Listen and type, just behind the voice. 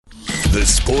The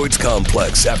Sports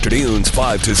Complex, afternoons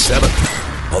 5 to 7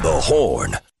 on the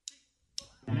Horn.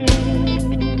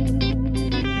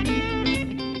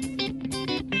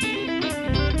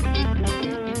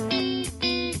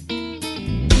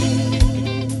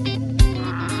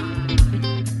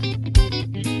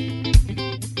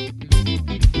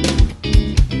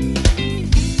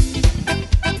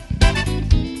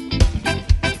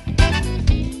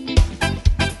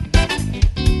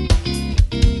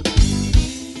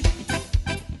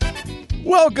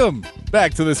 Welcome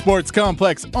back to the Sports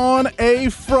Complex on a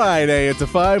Friday. It's a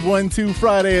 512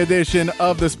 Friday edition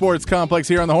of the Sports Complex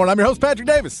here on the Horn. I'm your host, Patrick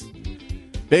Davis.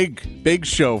 Big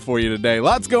show for you today.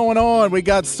 Lots going on. We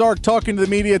got Sark talking to the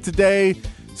media today.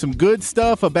 Some good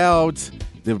stuff about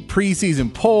the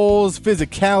preseason polls,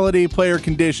 physicality, player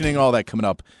conditioning, all that coming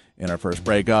up in our first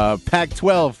break.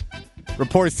 Pac-12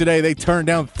 reports today they turned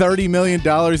down $30 million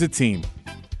a team.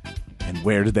 And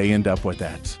where did they end up with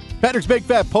that? Patrick's Big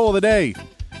Fat Poll of the Day.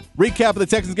 Recap of the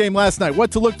Texans game last night.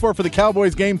 What to look for the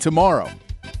Cowboys game tomorrow.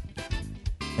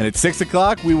 And at 6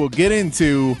 o'clock, we will get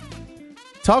into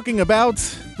talking about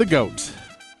the GOAT.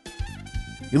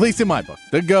 At least in my book,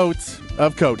 the GOAT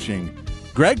of coaching.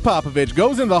 Greg Popovich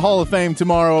goes into the Hall of Fame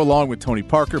tomorrow along with Tony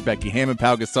Parker, Becky Hammon,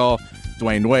 Pau Gasol,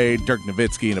 Dwayne Wade, Dirk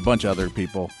Nowitzki, and a bunch of other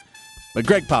people. But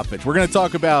Greg Popovich, we're going to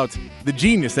talk about the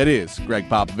genius that is Greg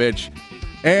Popovich.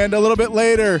 And a little bit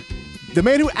later, the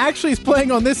man who actually is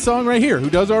playing on this song right here, who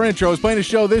does our intro, is playing a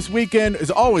show this weekend, is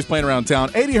always playing around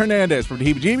town. Eddie Hernandez from the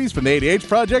Heebie-Jeebies from the ADH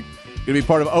Project. Going to be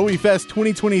part of OE Fest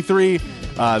 2023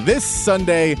 this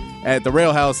Sunday at the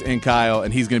Rail House in Kyle,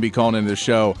 and he's going to be calling into the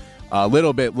show a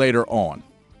little bit later on.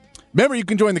 Remember, you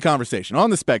can join the conversation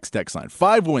on the Specs text line.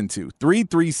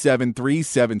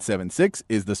 512-337-3776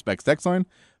 is the Specs text line.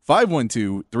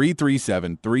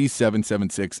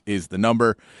 512-337-3776 is the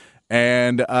number.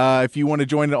 And if you want to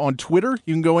join it on Twitter,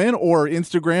 you can go in, or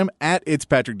Instagram at It's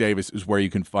Patrick Davis is where you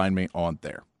can find me on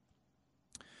there.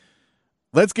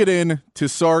 Let's get in to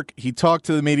Sark. He talked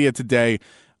to the media today.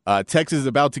 Texas is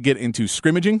about to get into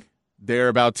scrimmaging. They're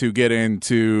about to get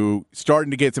into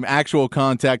starting to get some actual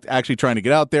contact, actually trying to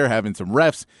get out there, having some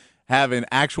refs, having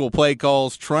actual play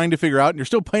calls, trying to figure out, and you're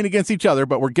still playing against each other,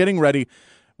 but we're getting ready.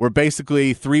 We're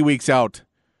basically 3 weeks out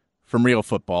from real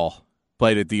football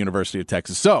played at the University of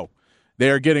Texas. So they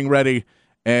are getting ready,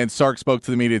 and Sark spoke to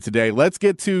the media today. Let's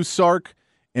get to Sark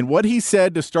and what he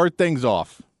said to start things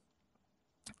off,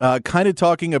 kind of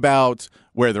talking about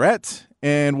where they're at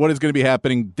and what is going to be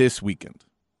happening this weekend.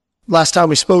 Last time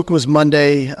we spoke was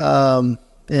Monday,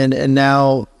 and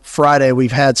now Friday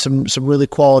we've had some really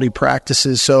quality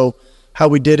practices. So how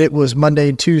we did it was Monday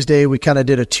and Tuesday, we kind of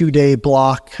did a 2-day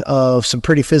block of some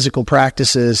pretty physical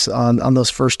practices on those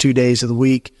first 2 days of the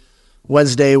week.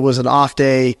 Wednesday was an off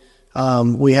day.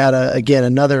 We had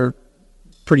another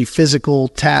pretty physical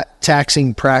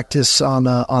taxing practice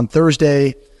on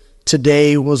Thursday.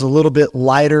 Today was a little bit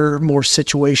lighter, more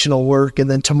situational work,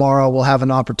 and then tomorrow we'll have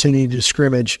an opportunity to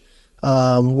scrimmage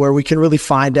where we can really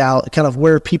find out kind of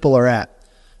where people are at.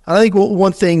 I think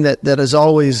one thing that is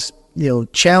always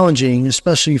challenging,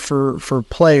 especially for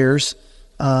players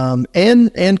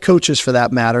and coaches for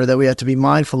that matter, that we have to be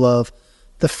mindful of.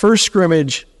 The first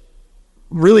scrimmage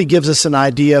really gives us an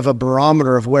idea of a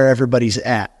barometer of where everybody's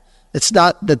at. It's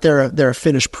not that they're a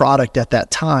finished product at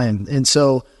that time. And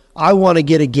so I want to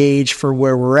get a gauge for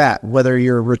where we're at, whether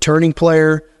you're a returning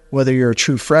player, whether you're a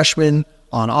true freshman,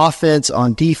 on offense,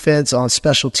 on defense, on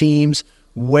special teams.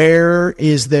 Where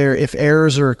is there, if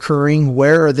errors are occurring,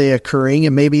 where are they occurring?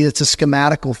 And maybe it's a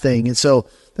schematical thing. And so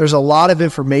there's a lot of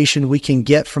information we can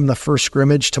get from the first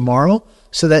scrimmage tomorrow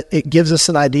so that it gives us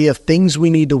an idea of things we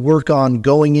need to work on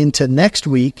going into next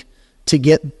week to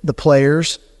get the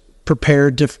players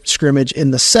prepared to scrimmage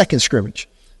in the second scrimmage.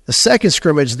 The second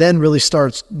scrimmage then really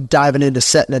starts diving into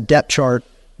setting a depth chart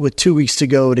with 2 weeks to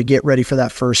go to get ready for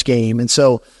that first game. And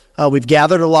so we've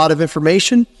gathered a lot of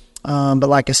information, but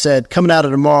like I said, coming out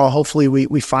of tomorrow, hopefully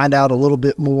we find out a little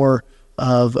bit more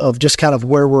of just kind of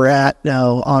where we're at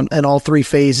now in all three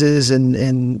phases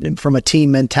and from a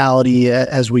team mentality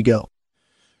as we go.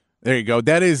 There you go.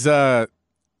 That is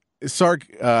Sark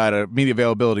at a media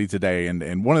availability today,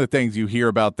 and one of the things you hear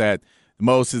about that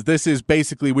most is this is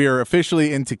basically we are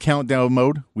officially into countdown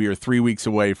mode. We are 3 weeks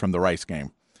away from the Rice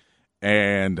game.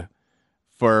 And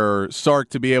for Sark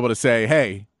to be able to say,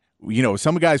 hey,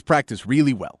 some guys practice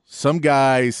really well. Some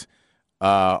guys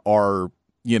are,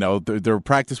 they're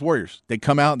practice warriors. They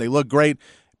come out and they look great.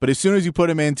 But as soon as you put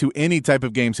them into any type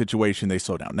of game situation, they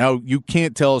slow down. Now, you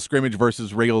can't tell a scrimmage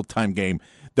versus real-time game.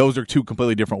 Those are two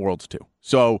completely different worlds, too.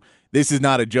 So this is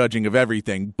not a judging of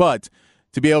everything. But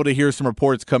to be able to hear some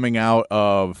reports coming out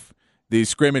of the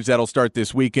scrimmage that'll start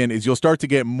this weekend is you'll start to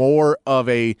get more of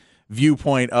a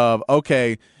viewpoint of,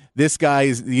 okay, this guy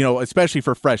is, especially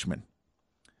for freshmen,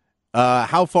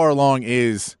 how far along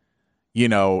is,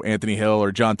 Anthony Hill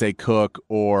or Jonte Cook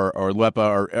or Lepa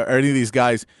or any of these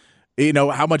guys,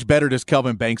 how much better does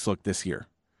Kelvin Banks look this year?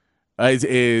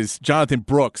 Is Jonathan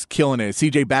Brooks killing it? Is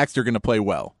C.J. Baxter going to play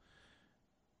well?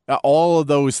 All of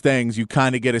those things you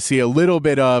kind of get to see a little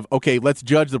bit of, okay, let's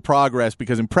judge the progress,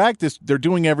 because in practice they're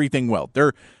doing everything well.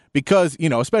 Because,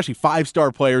 especially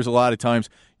 5-star players a lot of times,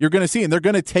 you're going to see, and they're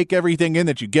going to take everything in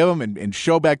that you give them and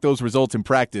show back those results in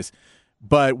practice.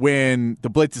 But when the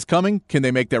blitz is coming, can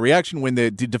they make that reaction? When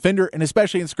the defender, and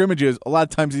especially in scrimmages, a lot of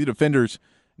times the defenders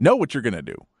know what you're going to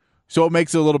do. So it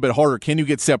makes it a little bit harder. Can you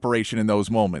get separation in those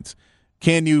moments?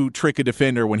 Can you trick a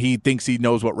defender when he thinks he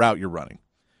knows what route you're running?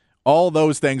 All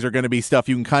those things are going to be stuff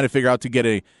you can kind of figure out to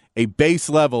get a base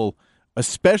level,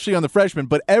 especially on the freshmen,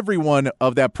 but everyone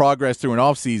of that progress through an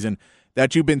offseason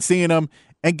that you've been seeing them,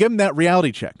 and give them that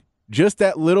reality check. Just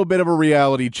that little bit of a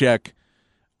reality check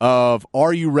of,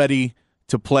 are you ready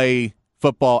to play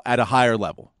football at a higher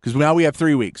level? Because now we have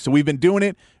 3 weeks. So we've been doing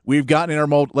it. We've gotten in our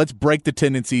mold. Let's break the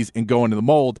tendencies and go into the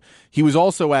mold. He was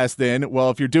also asked then,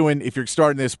 well, if you're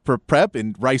starting this prep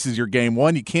and Rice is your game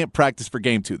 1, you can't practice for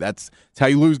game 2. That's how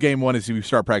you lose game 1, is if you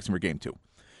start practicing for game 2.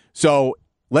 So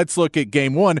let's look at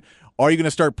game 1. Are you going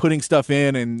to start putting stuff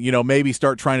in and, maybe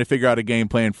start trying to figure out a game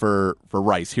plan for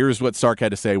Rice? Here's what Sark had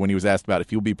to say when he was asked about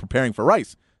if he'll be preparing for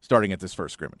Rice starting at this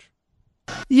first scrimmage.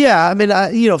 Yeah, I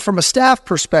mean, from a staff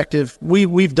perspective,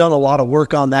 we've done a lot of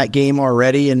work on that game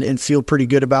already and feel pretty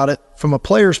good about it. From a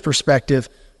player's perspective,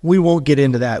 we won't get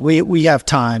into that. We have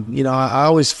time. I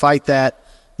always fight that.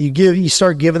 You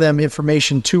start giving them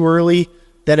information too early,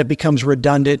 then it becomes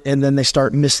redundant, and then they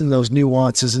start missing those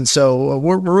nuances. And so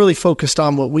we're really focused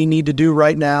on what we need to do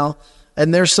right now.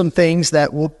 And there's some things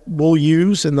that we'll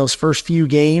use in those first few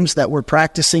games that we're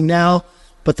practicing now,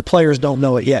 but the players don't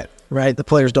know it yet. Right, the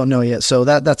players don't know yet, so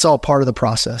that's all part of the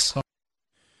process.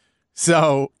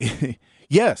 So,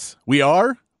 yes, we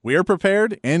are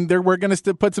prepared, and we're going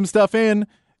to put some stuff in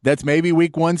that's maybe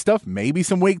week 1 stuff, maybe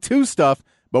some week 2 stuff,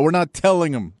 but we're not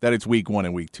telling them that it's week 1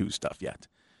 and week 2 stuff yet,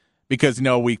 because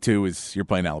week 2 is you're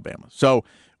playing Alabama. So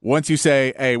once you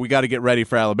say, hey, we got to get ready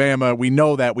for Alabama, we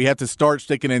know that we have to start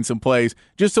sticking in some plays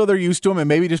just so they're used to them, and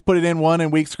maybe just put it in 1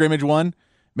 in week scrimmage 1,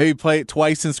 maybe play it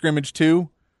twice in scrimmage 2.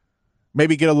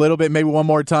 Maybe get a little bit, maybe one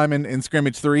more time in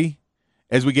scrimmage 3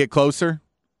 as we get closer.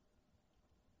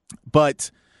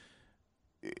 But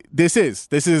this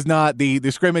is not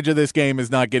the scrimmage of this game is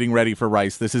not getting ready for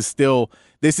Rice. This is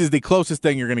the closest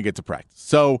thing you're going to get to practice.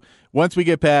 So once we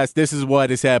get past, this is what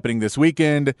is happening this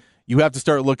weekend. You have to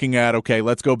start looking at, okay,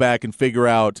 let's go back and figure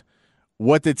out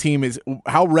what the team is,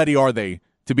 how ready are they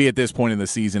to be at this point in the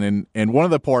season. And one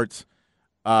of the parts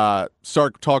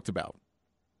Sark talked about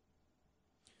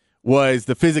was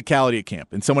the physicality at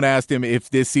camp. And someone asked him if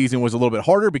this season was a little bit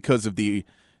harder because of the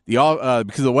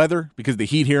weather, because of the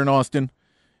heat here in Austin.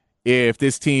 If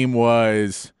this team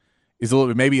is a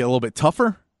little bit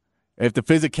tougher, if the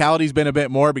physicality's been a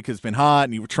bit more because it's been hot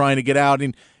and you were trying to get out,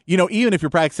 and even if you're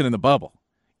practicing in the bubble,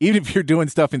 even if you're doing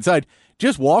stuff inside,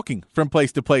 just walking from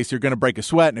place to place, you're going to break a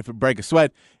sweat, and if you break a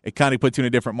sweat, it kind of puts you in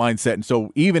a different mindset. And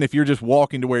so even if you're just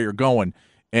walking to where you're going,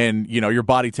 and your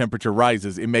body temperature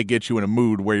rises, it may get you in a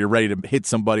mood where you're ready to hit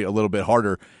somebody a little bit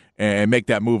harder and make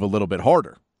that move a little bit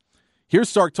harder. Here's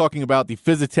Sark talking about the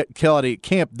physicality at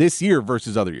camp this year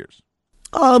versus other years.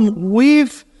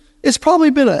 It's probably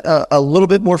been a little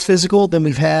bit more physical than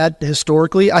we've had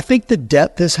historically. I think the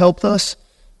depth has helped us.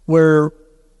 Where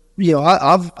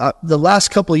the last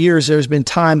couple of years, there's been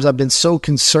times I've been so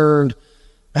concerned,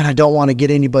 and I don't want to get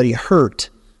anybody hurt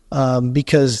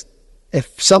because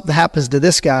if something happens to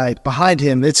this guy behind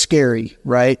him, it's scary,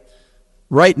 right?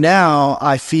 Right now,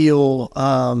 I feel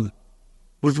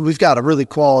we've got a really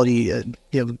quality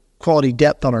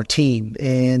depth on our team,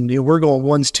 and we're going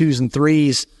 1s, 2s, and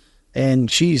 3s. And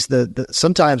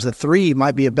sometimes the 3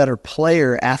 might be a better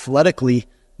player athletically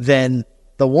than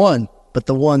the 1, but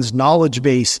the 1's knowledge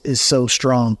base is so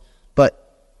strong.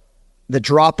 But the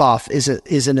drop off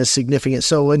isn't as significant.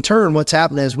 So in turn, what's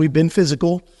happened is we've been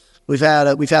physical. We've had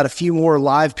a few more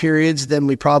live periods than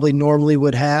we probably normally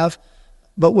would have.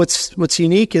 But what's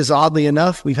unique is, oddly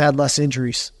enough, we've had less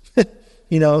injuries.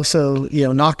 So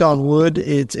knock on wood,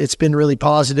 it's been really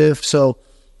positive. So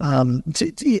I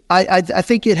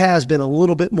think it has been a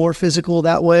little bit more physical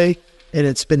that way, and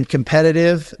it's been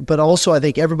competitive. But also, I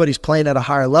think everybody's playing at a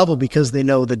higher level because they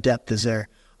know the depth is there.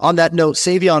 On that note,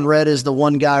 Savion Red is the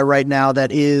one guy right now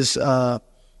that is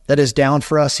down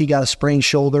for us. He got a sprained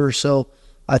shoulder, so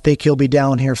I think he'll be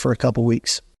down here for a couple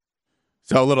weeks.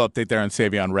 So a little update there on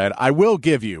Savion Red. I will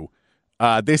give you,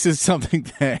 this is something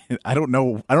that I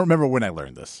don't remember when I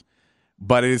learned this,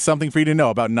 but it is something for you to know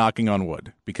about knocking on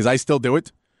wood, because I still do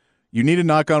it. You need to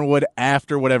knock on wood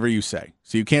after whatever you say.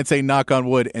 So you can't say knock on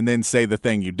wood and then say the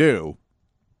thing you do,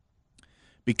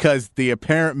 because the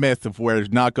apparent myth of where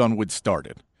knock on wood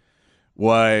started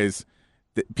was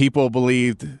that people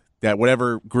believed that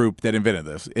whatever group that invented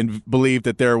this believed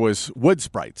that there was wood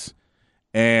sprites.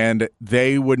 And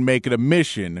they would make it a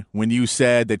mission when you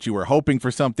said that you were hoping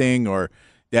for something or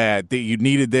that you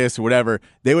needed this or whatever.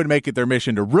 They would make it their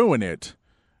mission to ruin it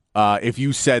if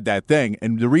you said that thing.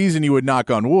 And the reason you would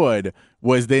knock on wood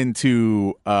was then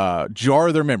to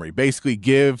jar their memory, basically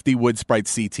give the wood sprite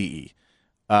CTE,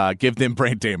 give them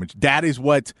brain damage. That is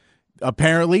what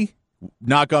apparently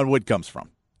knock on wood comes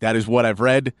from. That is what I've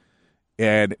read.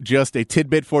 And just a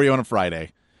tidbit for you on a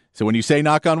Friday. So when you say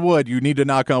knock on wood, you need to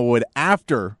knock on wood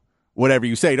after whatever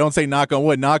you say. Don't say knock on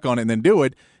wood, knock on it, and then do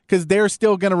it, because they're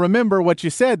still going to remember what you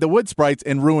said, the wood sprites,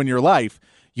 and ruin your life.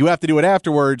 You have to do it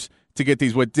afterwards to get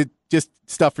these wood. Just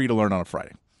stuff for you to learn on a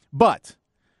Friday. But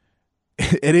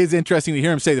it is interesting to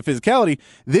hear him say the physicality.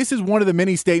 This is one of the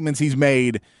many statements he's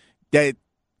made that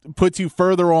puts you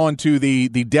further on to the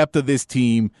depth of this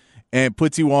team and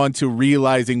puts you on to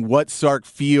realizing what Sark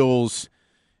feels,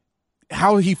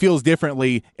 how he feels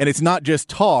differently. And it's not just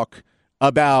talk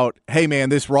about, hey, man,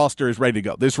 this roster is ready to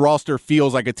go. This roster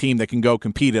feels like a team that can go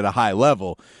compete at a high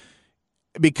level.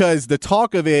 Because the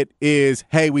talk of it is,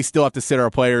 hey, we still have to sit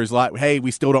our players. Hey,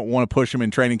 we still don't want to push them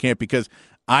in training camp because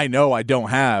I know I don't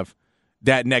have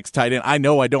that next tight end. I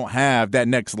know I don't have that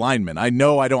next lineman. I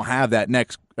know I don't have that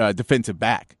next defensive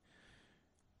back.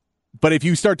 But if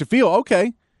you start to feel,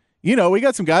 okay, we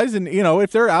got some guys, and,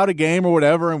 if they're out of game or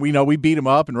whatever, and we know we beat them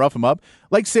up and rough them up,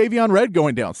 like Savion Red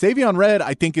going down. Savion Red,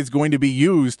 I think, is going to be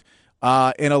used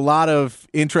in a lot of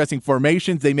interesting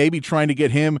formations. They may be trying to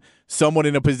get him somewhat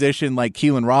in a position like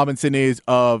Keelan Robinson is,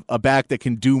 of a back that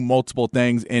can do multiple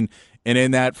things, and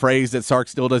in that phrase that Sark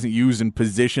still doesn't use in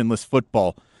positionless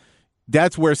football.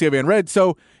 That's where Savion Red.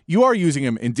 So you are using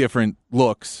him in different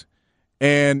looks.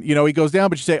 And, he goes down,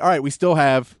 but you say, all right, we still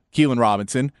have Keelan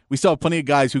Robinson. We still have plenty of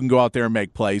guys who can go out there and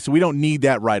make plays, so we don't need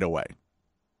that right away.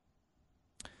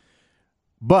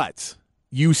 But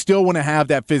you still want to have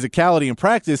that physicality in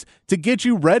practice to get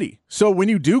you ready. So when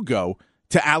you do go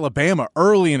to Alabama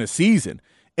early in a season,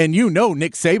 and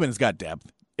Nick Saban's got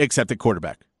depth, except at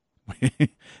quarterback.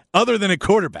 Other than a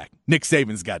quarterback, Nick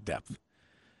Saban's got depth.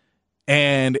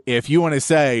 And if you want to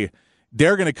say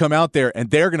they're going to come out there and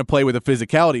they're going to play with a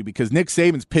physicality, because Nick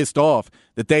Saban's pissed off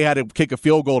that they had to kick a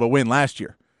field goal to win last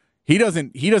year. He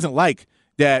doesn't like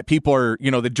that people are,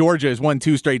 that Georgia has won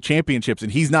 2 straight championships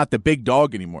and he's not the big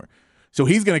dog anymore. So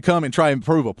he's going to come and try and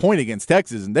prove a point against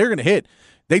Texas, and they're going to hit.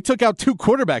 They took out 2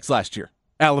 quarterbacks last year.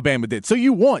 Alabama did. So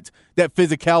you want that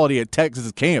physicality at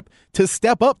Texas camp to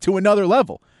step up to another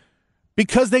level,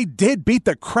 because they did beat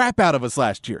the crap out of us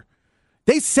last year.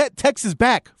 They set Texas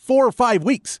back 4 or 5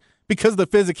 weeks because of the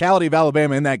physicality of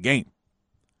Alabama in that game.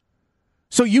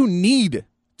 So you need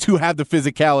to have the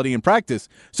physicality in practice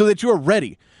so that you're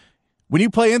ready. When you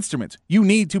play instruments, you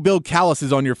need to build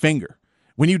calluses on your finger.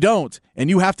 When you don't, and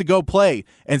you have to go play,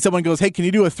 and someone goes, hey, can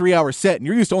you do a 3-hour set? And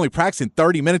you're used to only practicing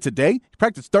 30 minutes a day. You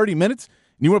practice 30 minutes,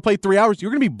 and you want to play 3 hours,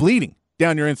 you're going to be bleeding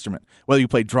down your instrument, whether you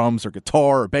play drums or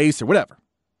guitar or bass or whatever.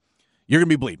 You're going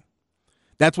to be bleeding.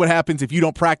 That's what happens if you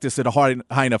don't practice at a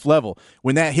high enough level.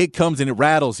 When that hit comes and it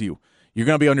rattles you, you're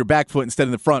going to be on your back foot instead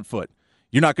of the front foot.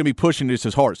 You're not going to be pushing this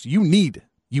as hard. So you need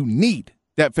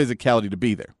that physicality to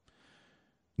be there.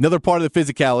 Another part of the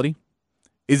physicality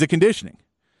is the conditioning.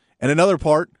 And another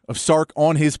part of Sark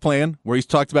on his plan, where he's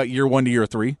talked about year 1 to year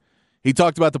 3, he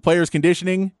talked about the players'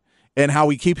 conditioning and how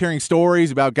we keep hearing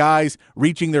stories about guys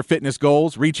reaching their fitness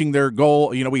goals, reaching their goal.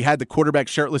 We had the quarterback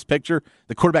shirtless picture,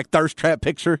 the quarterback thirst trap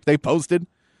picture they posted.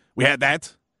 We had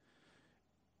that.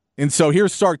 And so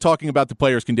here's Sark talking about the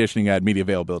players' conditioning at media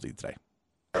availability today.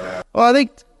 Well, I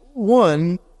think,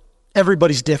 one,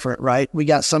 everybody's different, right? We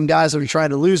got some guys that are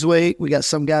trying to lose weight. We got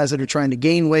some guys that are trying to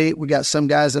gain weight. We got some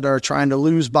guys that are trying to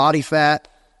lose body fat.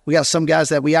 We got some guys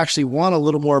that we actually want a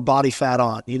little more body fat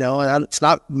on, and it's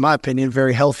not, in my opinion,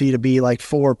 very healthy to be like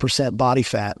 4% body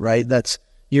fat, right? That's,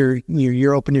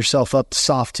 you're opening yourself up to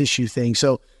soft tissue thing.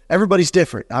 So everybody's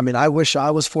different. I mean, I wish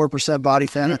I was 4% body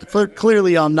fat.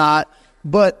 Clearly I'm not,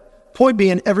 but point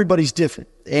being, everybody's different.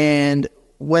 And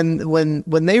when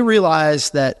they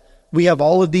realize that we have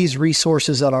all of these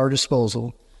resources at our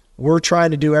disposal, we're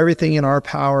trying to do everything in our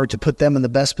power to put them in the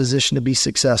best position to be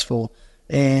successful.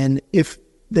 And if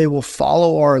they will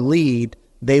follow our lead,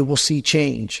 they will see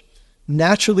change.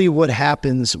 naturally what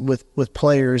happens with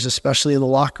players, especially in the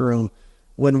locker room,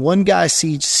 when one guy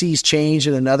sees change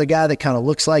in another guy that kind of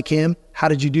looks like him, how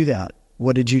did you do that?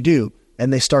 What did you do?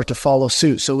 And they start to follow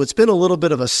suit. So it's been a little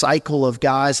bit of a cycle of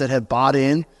guys that have bought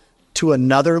in to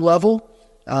another level,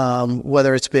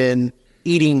 whether it's been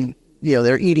eating,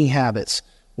 their eating habits,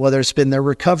 whether it's been their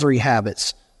recovery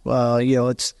habits.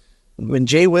 It's when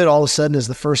Jay Witt all of a sudden is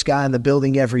the first guy in the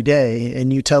building every day,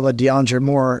 and you tell a DeAndre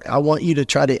Moore, I want you to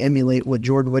try to emulate what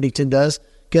Jordan Whittington does.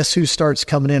 Guess who starts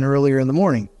coming in earlier in the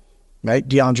morning, right?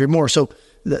 DeAndre Moore. So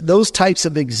those types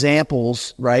of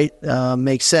examples, right,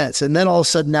 make sense. And then all of a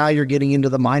sudden now you're getting into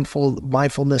the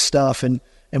mindfulness stuff and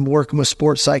working with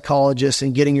sports psychologists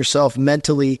and getting yourself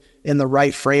mentally in the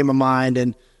right frame of mind.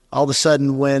 And all of a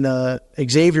sudden when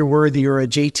Xavier Worthy or a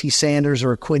JT Sanders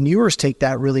or a Quinn Ewers take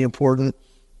that really important,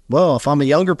 well, if I'm a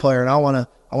younger player and I want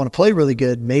to play really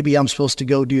good, maybe I'm supposed to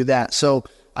go do that. So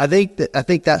I think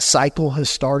that cycle has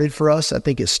started for us. I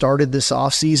think it started this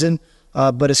off season,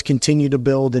 but it's continued to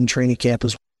build in training camp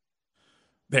as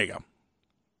well.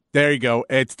 There you go.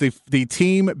 It's the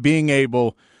team being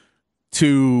able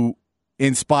to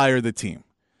inspire the team.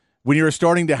 When you're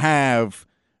starting to have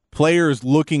players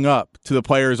looking up to the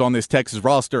players on this Texas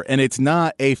roster, and it's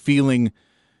not a feeling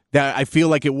that I feel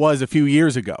like it was a few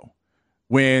years ago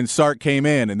when Sark came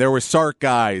in and there were Sark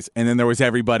guys and then there was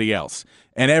everybody else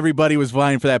and everybody was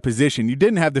vying for that position. You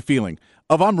didn't have the feeling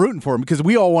of I'm rooting for him because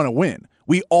we all want to win.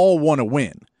 We all want to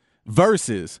win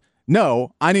versus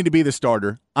no, I need to be the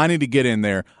starter. I need to get in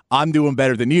there. I'm doing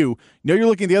better than you. You're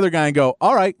looking at the other guy and go,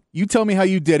 all right, you tell me how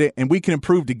you did it and we can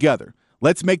improve together.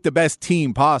 Let's make the best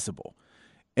team possible.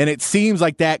 And it seems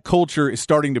like that culture is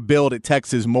starting to build at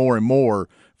Texas more and more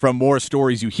from more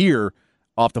stories you hear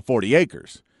off the 40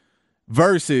 acres.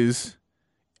 Versus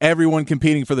everyone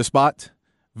competing for the spot,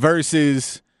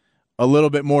 versus a little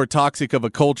bit more toxic of a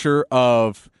culture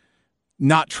of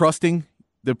not trusting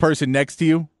the person next to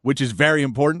you, which is very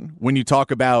important when you talk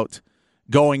about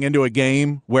going into a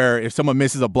game where if someone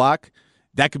misses a block,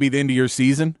 that could be the end of your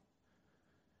season.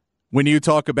 When you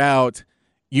talk about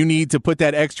you need to put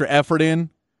that extra effort in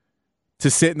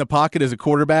to sit in the pocket as a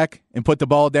quarterback and put the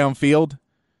ball downfield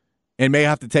and may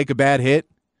have to take a bad hit.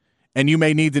 And you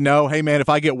may need to know, hey, man, if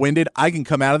I get winded, I can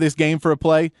come out of this game for a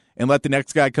play and let the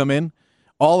next guy come in.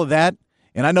 All of that,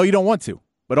 and I know you don't want to,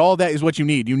 but all of that is what you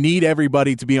need. You need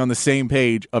everybody to be on the same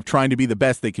page of trying to be the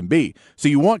best they can be. So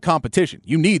you want competition.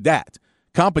 You need that.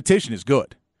 Competition is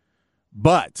good.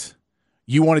 But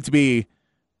you want it to be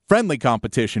friendly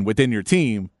competition within your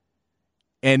team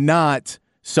and not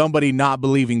somebody not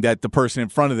believing that the person in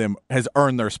front of them has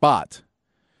earned their spot.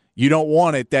 You don't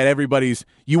want it that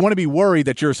you want to be worried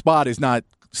that your spot is not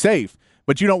safe,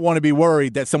 but you don't want to be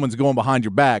worried that someone's going behind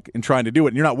your back and trying to do it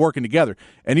and you're not working together.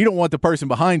 And you don't want the person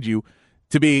behind you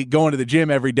to be going to the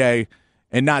gym every day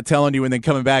and not telling you and then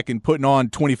coming back and putting on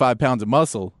 25 pounds of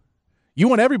muscle. You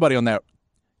want everybody on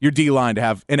your D-line to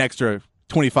have an extra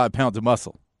 25 pounds of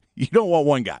muscle. You don't want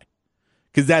one guy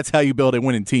because that's how you build a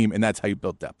winning team and that's how you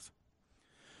build depth.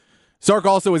 Sark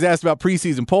also was asked about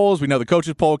preseason polls. We know the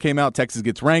coaches poll came out. Texas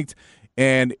gets ranked.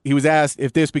 And he was asked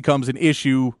if this becomes an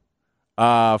issue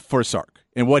for Sark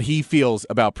and what he feels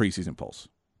about preseason polls.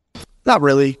 Not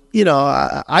really.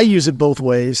 I use it both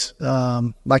ways,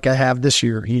 like I have this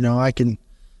year. I can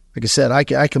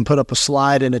put up a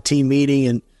slide in a team meeting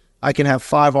and I can have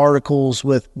 5 articles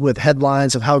with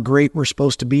headlines of how great we're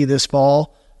supposed to be this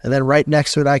fall. And then right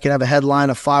next to it, I can have a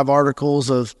headline of 5 articles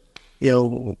of,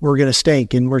 we're going to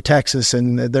stink and we're Texas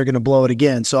and they're going to blow it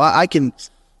again. So I can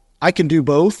do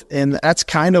both. And that's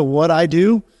kind of what I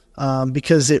do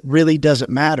because it really doesn't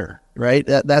matter, right?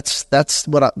 That's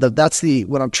what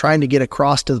I'm trying to get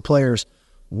across to the players.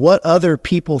 What other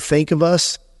people think of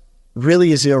us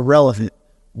really is irrelevant.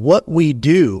 What we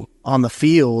do on the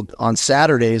field on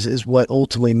Saturdays is what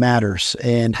ultimately matters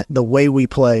and the way we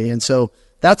play. And so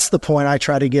that's the point I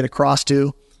try to get across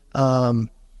to.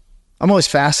 I'm always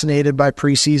fascinated by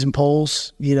preseason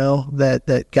polls,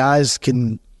 that guys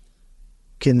can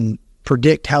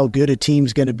predict how good a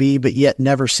team's going to be, but yet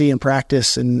never see him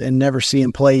practice and never see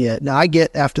him play yet. Now, I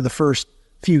get after the first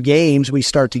few games, we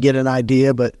start to get an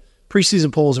idea, but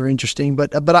preseason polls are interesting.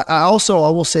 But I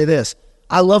will say this.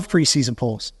 I love preseason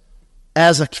polls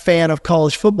as a fan of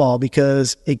college football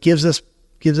because it gives us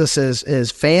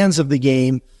as fans of the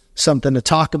game something to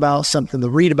talk about, something to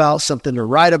read about, something to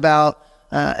write about.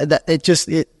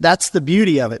 That's the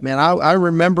beauty of it, man. I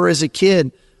remember as a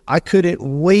kid, I couldn't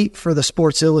wait for the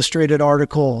Sports Illustrated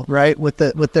article, right, with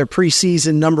their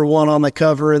preseason number 1 on the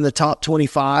cover in the top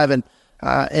 25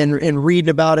 and reading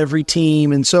about every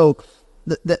team. And so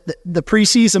the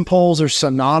preseason polls are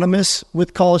synonymous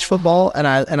with college football, and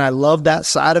I love that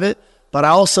side of it. But I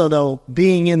also know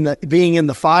being in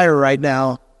the fire right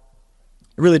now,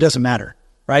 it really doesn't matter,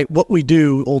 right? What we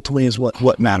do ultimately is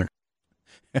what matters.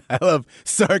 I love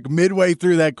Sark midway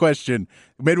through that question,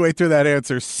 midway through that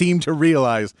answer, seemed to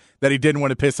realize that he didn't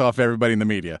want to piss off everybody in the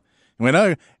media. We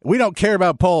don't care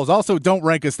about polls. Also, don't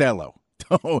rank us that low.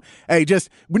 Hey,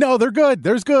 no, they're good.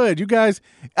 There's good. You guys,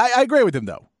 I agree with him,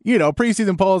 though.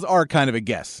 Preseason polls are kind of a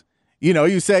guess.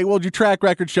 You say, well, your track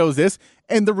record shows this.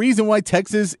 And the reason why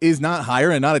Texas is not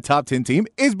higher and not a top 10 team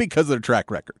is because of their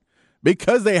track record.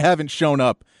 Because they haven't shown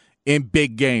up in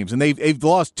big games. And they've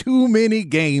lost too many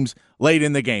games late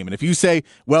in the game. And if you say,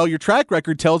 well, your track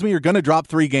record tells me you're going to drop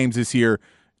 3 games this year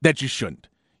that you shouldn't.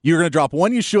 You're going to drop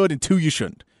 1 you should and 2 you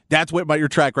shouldn't. That's what your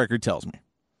track record tells me.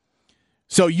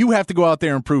 So you have to go out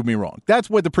there and prove me wrong. That's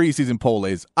what the preseason poll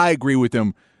is. I agree with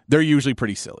them. They're usually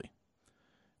pretty silly.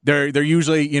 They're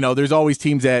usually, there's always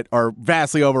teams that are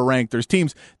vastly overranked. There's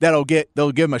teams they'll give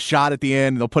them a shot at the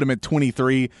end. They'll put them at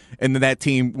 23, and then that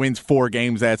team wins 4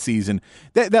 games that season.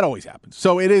 That always happens.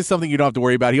 So it is something you don't have to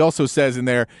worry about. He also says in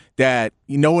there that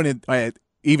no one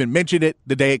even mentioned it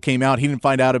the day it came out. He didn't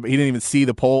find out. He didn't even see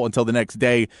the poll until the next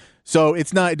day. So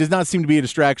it does not seem to be a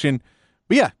distraction.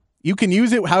 But yeah, you can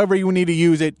use it however you need to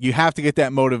use it. You have to get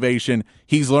that motivation.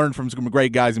 He's learned from some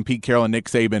great guys in Pete Carroll and Nick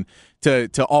Saban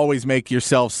to always make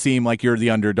yourself seem like you're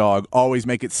the underdog. Always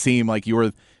make it seem like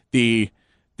you're the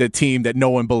team that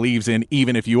no one believes in,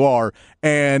 even if you are.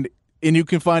 And you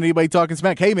can find anybody talking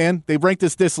smack. Hey, man, they ranked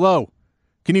us this low.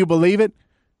 Can you believe it?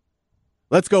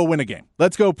 Let's go win a game.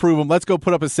 Let's go prove them. Let's go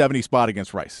put up a 70 spot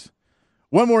against Rice.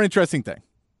 One more interesting thing.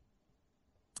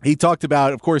 He talked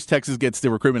about, of course, Texas gets the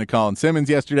recruitment of Colin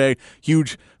Simmons yesterday.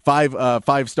 Huge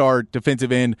five-star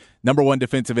defensive end, number 1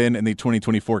 defensive end in the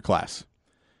 2024 class.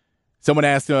 Someone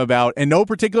asked him about, and no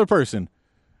particular person,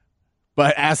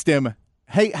 but asked him,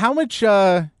 hey, how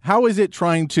is it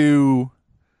trying to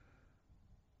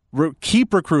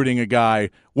keep recruiting a guy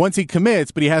once he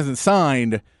commits, but he hasn't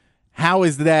signed? How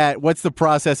is that? What's the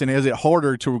process, and is it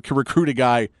harder to recruit a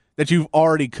guy that you've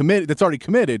already committed, that's already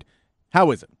committed?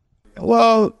 How is it?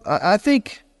 Well, I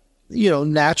think,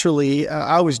 naturally,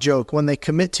 I always joke, when they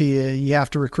commit to you, you have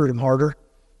to recruit them harder.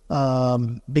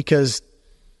 Because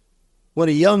when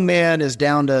a young man is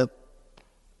down to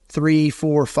 3,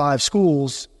 4, 5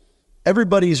 schools,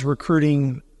 everybody's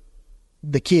recruiting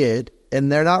the kid, and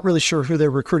they're not really sure who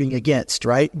they're recruiting against,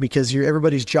 right? Because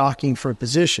everybody's jockeying for a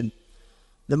position.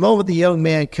 The moment the young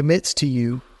man commits to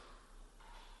you,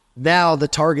 now the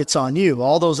target's on you.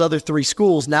 All those other 3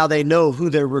 schools, now they know who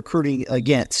they're recruiting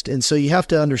against. And so you have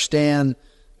to understand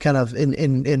kind of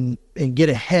and get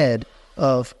ahead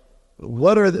of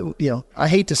what are the, I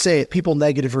hate to say it, people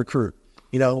negative recruit.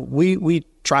 We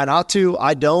try not to.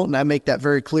 I don't, and I make that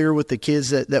very clear with the kids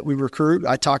that we recruit.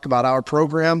 I talk about our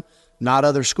program, not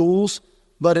other schools.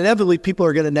 But inevitably, people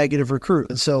are going to negative recruit.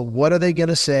 And so what are they going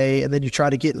to say? And then you try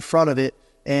to get in front of it.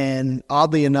 And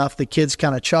oddly enough, the kids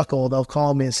kind of chuckle. They'll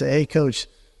call me and say, hey, Coach,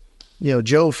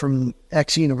 Joe from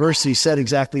X University said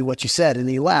exactly what you said. And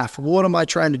he laughed. Well, what am I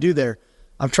trying to do there?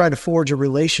 I'm trying to forge a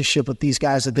relationship with these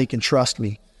guys that they can trust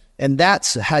me. And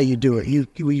that's how you do it.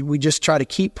 We just try to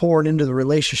keep pouring into the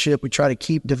relationship. We try to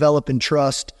keep developing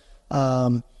trust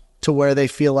to where they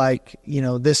feel like,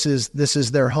 this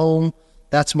is their home.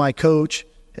 That's my coach.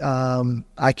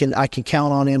 I can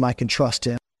count on him. I can trust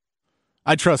him.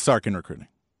 I trust Sark in recruiting.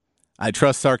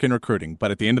 But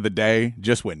at the end of the day,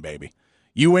 just win, baby.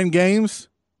 You win games,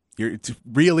 it's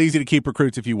real easy to keep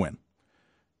recruits if you win.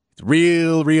 It's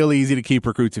real easy to keep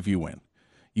recruits if you win.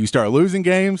 You start losing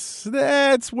games,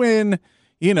 that's when,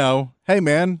 hey,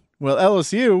 man, well,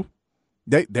 LSU,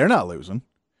 they're not losing.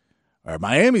 Or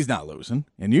Miami's not losing.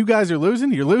 And you guys are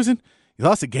losing. You're losing. You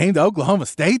lost a game to Oklahoma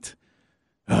State.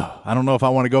 Oh, I don't know if I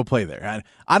want to go play there.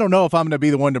 I don't know if I'm going to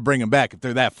be the one to bring them back if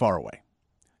they're that far away.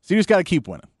 So you just got to keep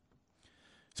winning.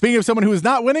 Speaking of someone who is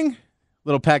not winning,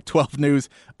 little Pac-12 news.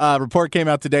 Report came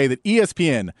out today that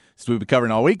ESPN, this we've been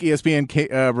covering all week,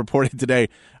 ESPN reported today,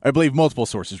 I believe multiple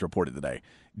sources reported today,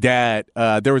 that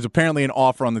there was apparently an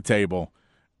offer on the table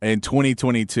in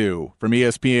 2022 from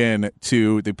ESPN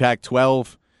to the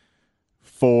Pac-12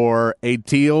 for a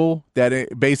deal that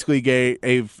it basically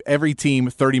gave every team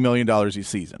 $30 million a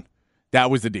season. That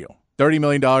was the deal. $30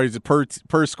 million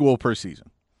per school per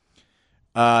season.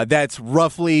 That's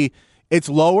roughly, it's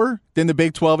lower than the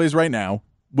Big 12 is right now,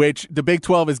 which the Big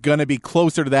 12 is going to be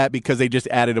closer to that because they just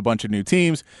added a bunch of new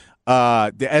teams.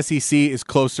 The SEC is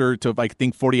closer to, I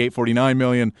think, 48, 49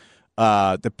 million.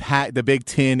 The Big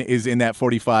 10 is in that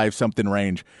 45-something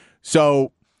range.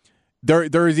 So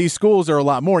these schools are a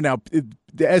lot more now.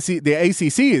 The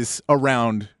ACC is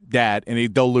around that,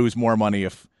 and they'll lose more money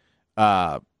if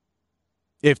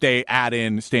they add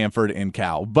in Stanford and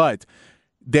Cal. But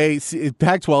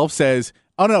Pac-12 says,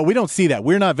 "Oh no, we don't see that.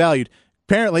 We're not valued."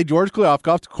 Apparently, George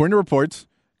Kliavkoff, according to reports,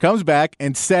 comes back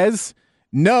and says,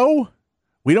 "No,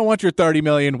 we don't want your $30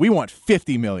 million. We want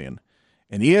 $50 million."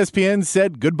 And ESPN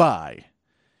said goodbye.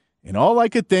 And all I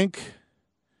could think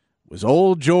was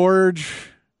old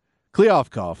George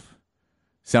Kliavkoff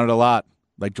sounded a lot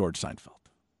like George Seinfeld.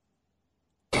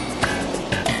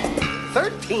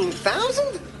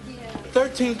 13,000?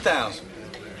 13,000.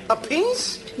 A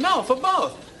piece? No, for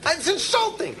both. It's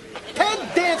insulting.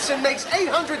 Ted Danson makes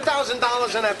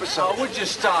 $800,000 an episode. Oh, would you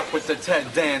stop with the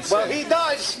Ted Danson? Well, he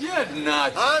does. You're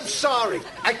nuts. I'm sorry.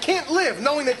 I can't live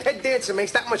knowing that Ted Danson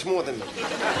makes that much more than me.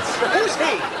 Who's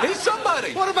he? He's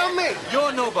somebody. What about me?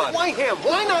 You're nobody. Why him?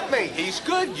 Why not me? He's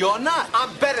good. You're not.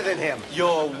 I'm better than him.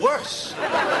 You're worse.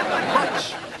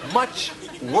 Much, much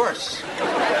worse.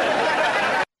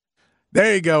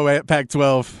 There you go,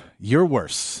 Pac-12. You're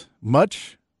worse.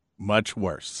 Much, much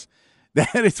worse.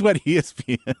 That is what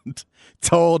ESPN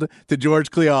told to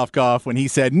George Kliavkoff when he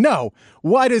said, "No,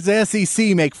 why does the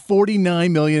SEC make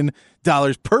 $49 million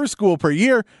per school per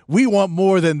year? We want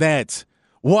more than that.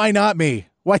 Why not me?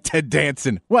 Why Ted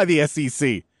Danson? Why the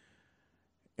SEC?"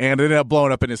 And it ended up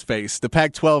blowing up in his face. The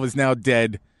Pac-12 is now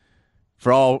dead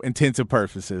for all intents and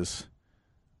purposes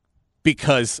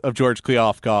because of George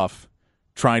Kliavkoff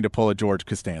trying to pull a George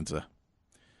Costanza.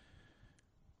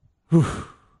 Whew.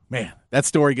 Man, that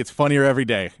story gets funnier every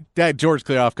day. Dad, George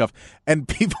Kliavkoff. And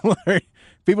people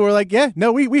were like, "Yeah,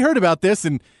 no, we heard about this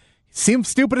and it seemed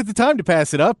stupid at the time to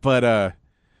pass it up, but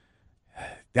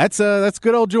that's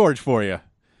good old George for you."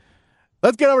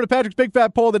 Let's get over to Patrick's Big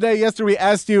Fat Poll of the day. Yesterday we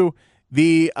asked you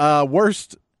the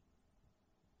worst.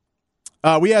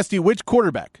 We asked you which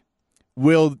quarterback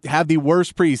will have the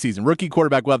worst preseason. Rookie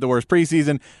quarterback will have the worst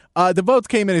preseason. The votes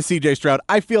came in as C.J. Stroud.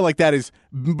 I feel like that is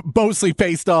mostly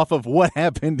based off of what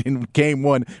happened in Game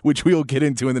 1, which we will get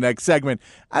into in the next segment.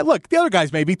 Look, the other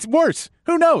guys may be worse.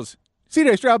 Who knows?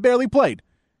 C.J. Stroud barely played.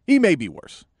 He may be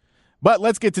worse. But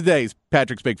let's get to today's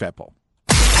Patrick's Big Fat Poll.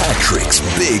 Patrick's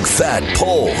Big Fat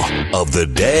Poll of the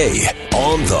day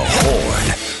on the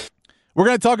Horn. We're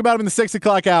going to talk about him in the 6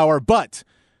 o'clock hour, but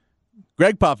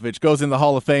Greg Popovich goes in the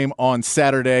Hall of Fame on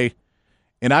Saturday,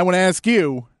 and I want to ask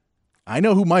you, I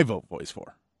know who my vote is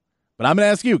for, but I'm going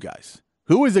to ask you guys,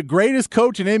 who is the greatest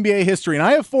coach in NBA history? And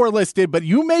I have 4 listed, but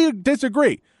you may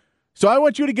disagree. So I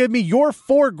want you to give me your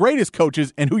 4 greatest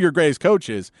coaches and who your greatest coach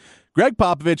is. Greg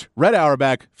Popovich, Red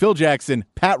Auerbach, Phil Jackson,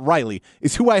 Pat Riley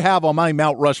is who I have on my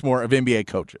Mount Rushmore of NBA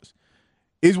coaches.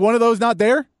 Is one of those not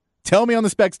there? Tell me on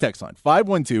the Specs text line,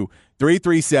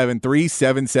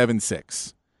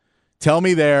 512-337-3776. Tell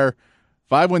me there,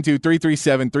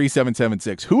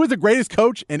 512-337-3776. Who is the greatest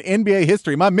coach in NBA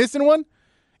history? Am I missing one?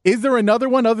 Is there another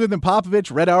one other than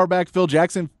Popovich, Red Auerbach, Phil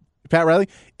Jackson, Pat Riley?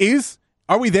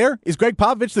 Are we there? Is Greg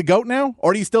Popovich the GOAT now?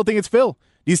 Or do you still think it's Phil?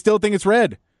 Do you still think it's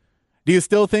Red? Do you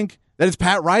still think that it's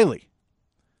Pat Riley?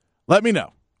 Let me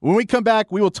know. When we come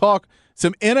back, we will talk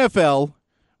some NFL.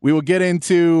 We will get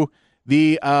into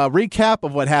the recap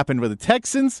of what happened with the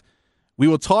Texans. We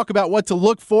will talk about what to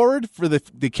look forward for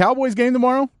the Cowboys game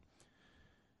tomorrow.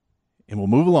 And we'll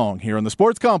move along here on the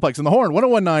Sports Complex on the Horn,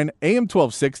 1019 AM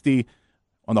 1260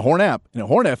 on the Horn app and at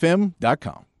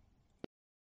hornfm.com.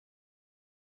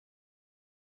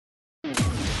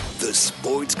 The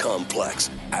Sports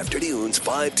Complex, afternoons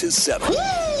 5 to 7. Woo!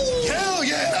 Hell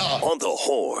yeah! On the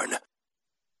Horn.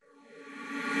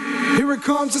 Here it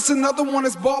comes, it's another one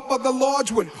that's bought by the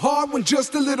large one. Hard one,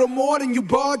 just a little more than you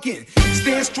bargain.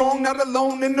 Stand strong, not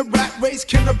alone in the rat race.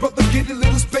 Can a brother get a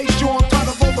little space? You're on top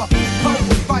of all the power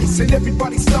advice. And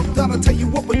everybody stumped out, I'll tell you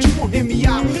what, but you won't hear me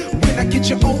out. When I get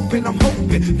you open, I'm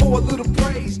hoping for a little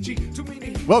praise.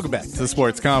 Welcome back to the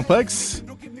Sports Complex.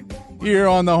 Here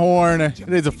on the Horn, it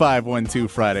is a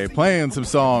 512 Friday, playing some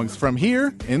songs from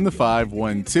here in the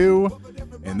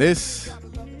 512. And this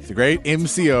is the great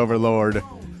MC Overlord.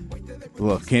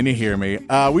 Look, can you hear me?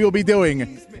 We will be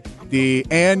doing the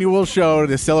annual show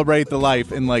to celebrate the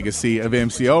life and legacy of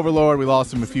MC Overlord. We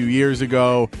lost him a few years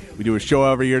ago. We do a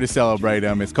show every year to celebrate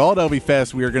him. It's called Ovi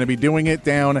Fest. We are going to be doing it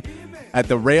down at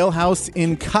the Rail House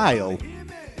in Kyle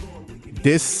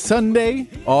this Sunday,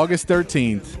 August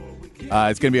 13th.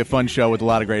 It's going to be a fun show with a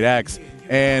lot of great acts.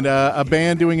 And a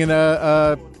band doing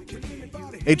a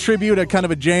tribute, a kind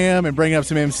of a jam, and bringing up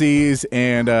some MCs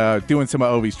and doing some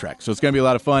of Ovi's tracks. So it's going to be a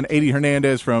lot of fun. Adi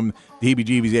Hernandez from the Heebie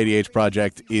Jeebies ADH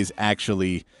Project is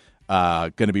actually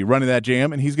going to be running that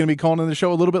jam, and he's going to be calling on the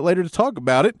show a little bit later to talk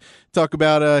about it, talk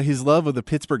about his love of the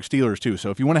Pittsburgh Steelers, too. So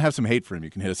if you want to have some hate for him, you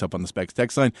can hit us up on the Specs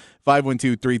text line,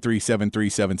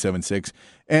 512-337-3776,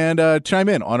 and chime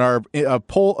in on our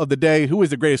poll of the day, who is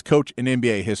the greatest coach in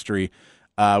NBA history?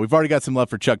 We've already got some love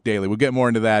for Chuck Daly. We'll get more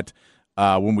into that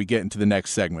when we get into the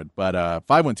next segment. But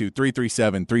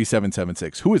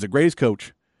 512-337-3776, who is the greatest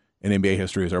coach in NBA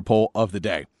history is our poll of the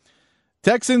day.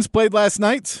 Texans played last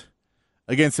night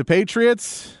against the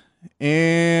Patriots,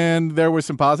 and there were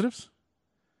some positives.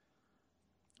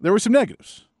 There were some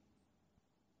negatives.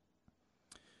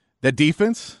 That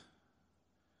defense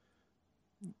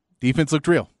looked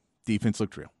real.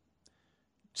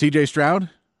 C.J.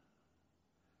 Stroud,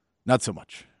 not so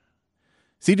much.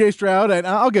 C.J. Stroud, and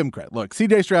I'll give him credit. Look,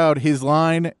 C.J. Stroud, his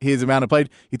line, his amount of play,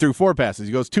 he threw 4 passes.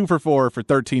 He goes 2 for 4 for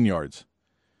 13 yards.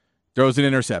 Throws an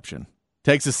interception.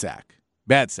 Takes a sack.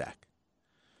 Bad sack.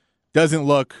 Doesn't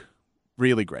look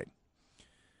really great.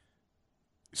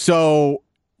 So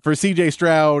for C.J.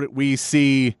 Stroud, we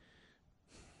see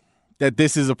that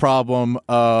this is a problem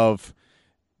of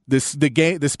the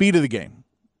speed of the game.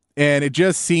 And it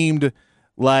just seemed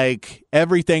like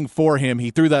everything for him,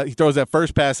 he throws that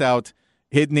first pass out,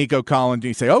 hit Nico Collins, and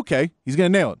you say, okay, he's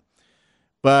going to nail it.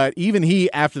 But even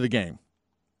he, after the game,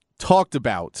 talked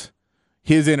about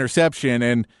his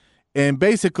interception and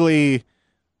basically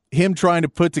him trying to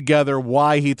put together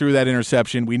why he threw that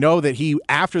interception. We know that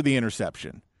after the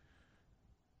interception,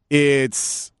 he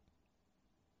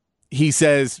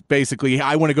says basically,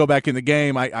 I want to go back in the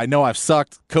game. I know I've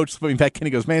sucked. Coach put me back in.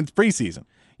 He goes, man, it's preseason.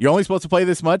 You're only supposed to play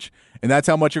this much, and that's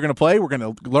how much you're going to play. We're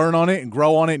going to learn on it and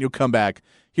grow on it, and you'll come back.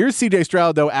 Here's C.J.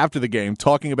 Stroud, though, after the game,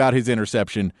 talking about his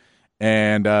interception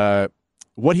and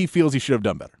what he feels he should have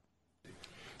done better.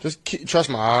 Just trust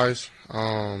my eyes.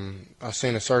 I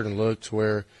seen a certain look to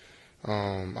where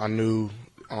I knew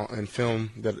in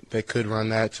film that they could run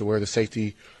that to where the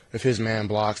safety, if his man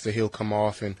blocks, that he'll come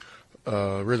off and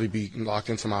really be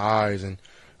locked into my eyes. And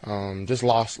just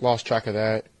lost track of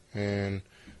that and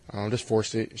just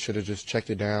forced it. Should have just checked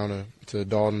it down to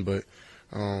Dalton, but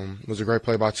it was a great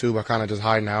play by Tube. I kind of just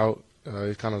hiding out.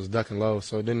 He kind of was ducking low,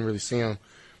 so I didn't really see him.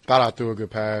 Thought I threw a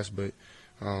good pass, but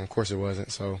of course it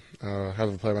wasn't. So hell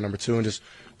of a play by number 2 and just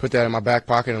put that in my back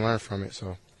pocket and learn from it.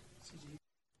 So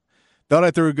thought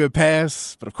I threw a good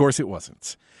pass, but of course it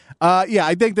wasn't. Yeah,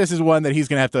 I think this is one that he's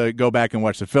going to have to go back and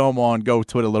watch the film on, go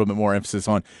put a little bit more emphasis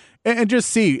on, and just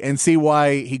see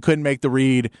why he couldn't make the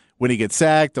read when he gets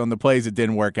sacked on the plays that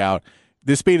didn't work out.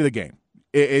 The speed of the game.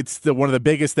 It's one of the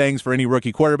biggest things for any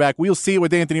rookie quarterback. We'll see it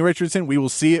with Anthony Richardson. We will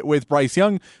see it with Bryce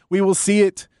Young. We will see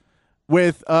it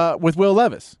with Will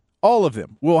Levis. All of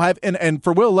them will have, and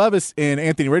for Will Levis and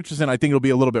Anthony Richardson, I think it'll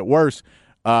be a little bit worse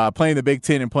playing the Big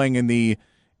Ten and playing in the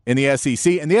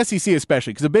SEC, and the SEC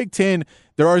especially, because the Big Ten,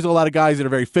 there are a lot of guys that are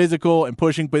very physical and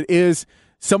pushing, but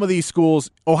some of these schools,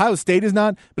 Ohio State is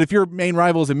not, but if your main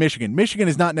rival is in Michigan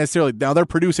is not necessarily, now they're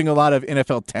producing a lot of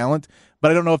NFL talent, but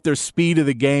I don't know if their speed of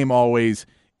the game always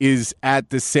is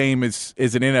at the same as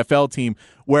an NFL team,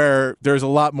 where there's a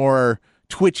lot more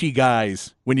twitchy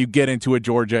guys when you get into a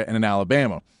Georgia and an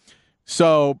Alabama.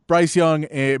 So Bryce Young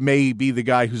may be the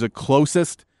guy who's the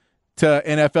closest to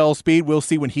NFL speed. We'll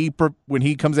see when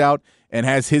he comes out and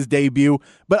has his debut.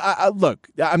 But look,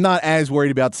 I'm not as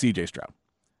worried about C.J. Stroud.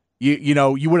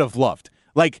 You would have loved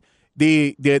like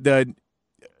the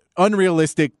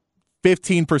unrealistic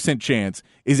 15% chance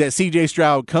is that C.J.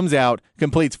 Stroud comes out,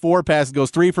 completes 4 passes,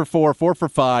 goes 3 for 4, 4 for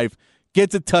 5,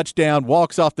 gets a touchdown,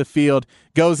 walks off the field,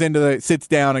 sits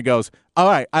down and goes, all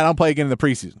right, I don't play again in the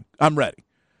preseason. I'm ready.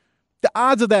 The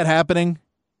odds of that happening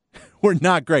were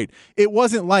not great. It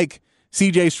wasn't like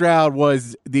C.J. Stroud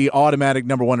was the automatic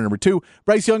number 1 and number 2.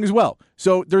 Bryce Young as well.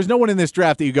 So there's no one in this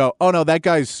draft that you go, oh, no, that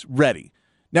guy's ready.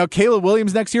 Now, Caleb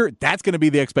Williams next year, that's going to be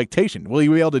the expectation. Will he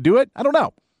be able to do it? I don't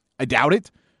know. I doubt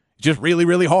it. It's just really,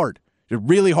 really hard. It's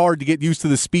really hard to get used to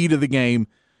the speed of the game.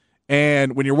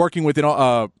 And when you're working with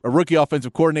a rookie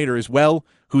offensive coordinator as well,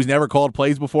 who's never called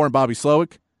plays before, and Bobby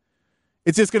Slowick,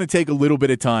 it's just going to take a little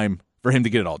bit of time for him to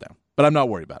get it all down. But I'm not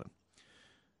worried about it.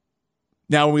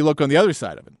 Now, when we look on the other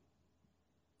side of it,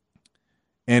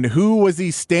 and who was the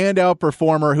standout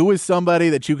performer? Who is somebody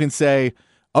that you can say,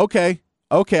 okay,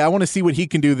 I want to see what he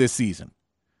can do this season?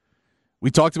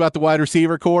 We talked about the wide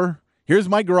receiver core. Here's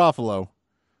Mike Garofalo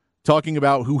talking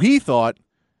about who he thought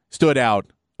stood out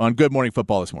on Good Morning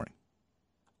Football this morning.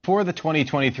 For the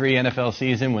 2023 NFL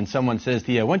season, when someone says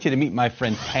to you, I want you to meet my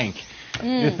friend Tank,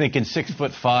 you're thinking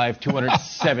 6'5",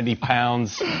 270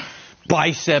 pounds,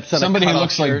 biceps. Somebody who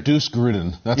looks like Deuce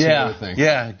Gruden. That's what I would think.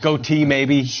 Yeah, goatee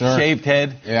maybe, sure. Shaved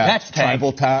head. Yeah. That's Tank.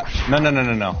 Tribal tat.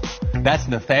 No. That's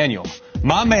Nathaniel.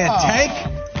 My man Tank,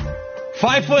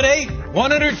 5'8",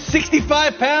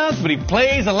 165 pounds, but he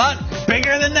plays a lot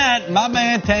bigger than that. My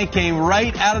man Tank came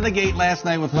right out of the gate last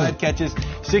night with 5 catches,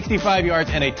 65 yards,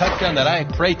 and a touchdown that I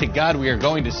pray to God we are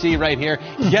going to see right here.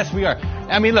 Yes, we are.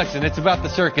 I mean, listen, it's about the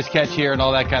circus catch here and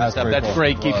all that kind of stuff. That's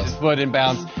great. Keeps his foot in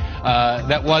bounds.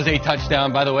 That was a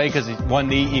touchdown, by the way, because 1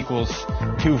 knee equals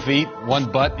 2 feet,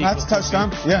 1 butt equals That's a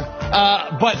touchdown,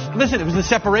 yeah. But listen, it was the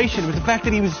separation. It was the fact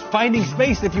that he was finding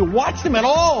space. If you watched him at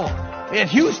all at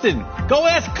Houston, go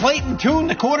ask Clayton Tune,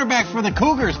 the quarterback for the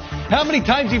Cougars, how many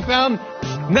times he found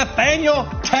Nathaniel,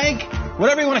 Tank,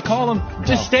 whatever you want to call him,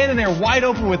 just standing there wide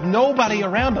open with nobody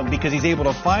around him, because he's able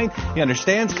to find, he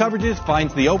understands coverages,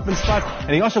 finds the open spots,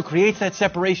 and he also creates that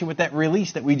separation with that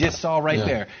release that we just saw right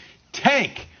there.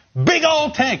 Tank. Big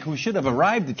old Tank, who should have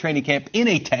arrived at training camp in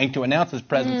a tank to announce his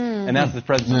presence on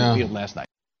the field last night.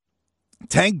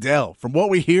 Tank Dell, from what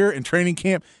we hear in training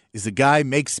camp, is the guy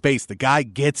makes space. The guy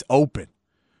gets open.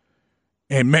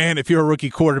 And, man, if you're a rookie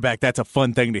quarterback, that's a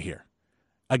fun thing to hear.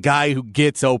 A guy who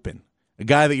gets open. A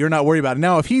guy that you're not worried about.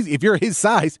 Now, if you're his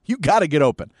size, you got to get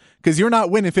open, because you're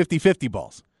not winning 50-50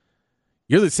 balls.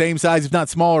 You're the same size, if not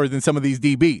smaller, than some of these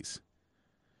DBs.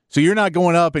 So you're not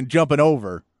going up and jumping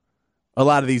over a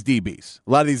lot of these DBs.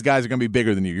 A lot of these guys are going to be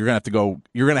bigger than you. You're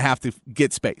going to have to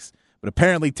get space. But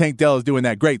apparently Tank Dell is doing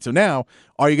that great. So now,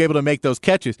 are you able to make those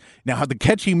catches? Now, the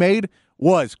catch he made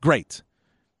was great.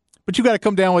 But you got to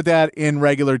come down with that in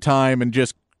regular time and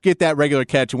just get that regular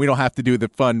catch, and we don't have to do the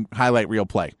fun highlight reel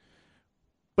play.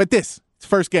 But it's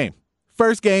first game.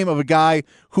 First game of a guy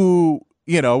who,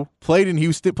 played at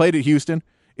Houston,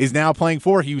 is now playing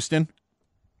for Houston.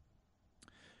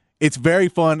 It's very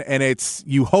fun, and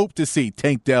you hope to see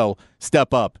Tank Dell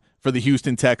step up for the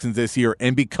Houston Texans this year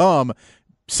and become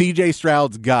C.J.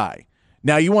 Stroud's guy.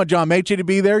 Now, you want John Mechie to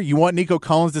be there. You want Nico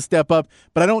Collins to step up,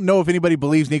 but I don't know if anybody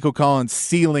believes Nico Collins'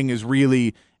 ceiling is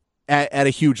really at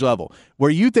a huge level. Where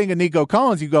you think of Nico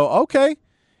Collins, you go, okay,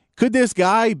 could this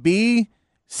guy be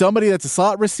somebody that's a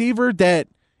slot receiver that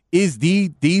is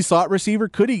the slot receiver?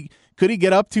 Could he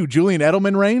get up to Julian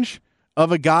Edelman range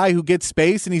of a guy who gets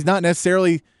space, and he's not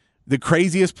necessarily the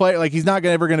craziest player? Like, he's not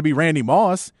ever going to be Randy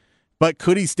Moss, but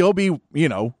could he still be,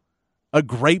 a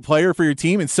great player for your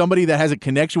team and somebody that has a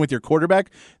connection with your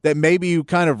quarterback that maybe you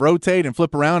kind of rotate and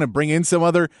flip around and bring in some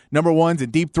other number ones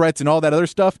and deep threats and all that other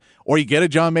stuff? Or you get a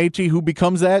John Mechie who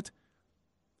becomes that?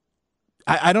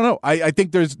 I don't know. I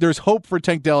think there's hope for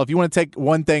Tank Dell. If you want to take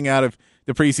one thing out of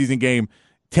the preseason game,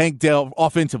 Tank Dell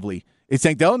offensively, it's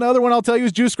Tank Dell. Another one I'll tell you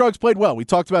is Juice Scruggs played well. We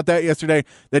talked about that yesterday,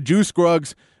 that Juice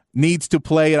Scruggs needs to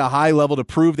play at a high level to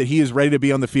prove that he is ready to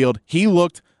be on the field. He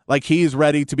looked like he is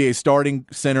ready to be a starting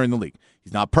center in the league.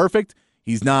 He's not perfect.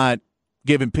 He's not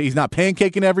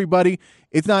pancaking everybody.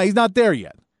 He's not there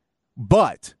yet.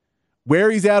 But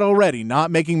where he's at already, not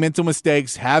making mental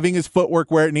mistakes, having his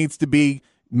footwork where it needs to be,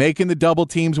 making the double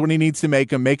teams when he needs to make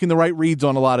them, making the right reads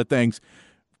on a lot of things,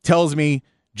 tells me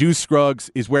Juice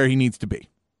Scruggs is where he needs to be.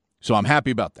 So I'm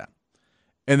happy about that.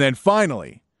 And then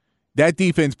finally, that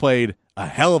defense played a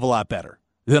hell of a lot better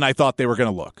than I thought they were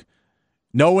going to look.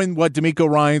 Knowing what DeMeco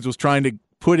Ryans was trying to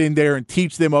put in there and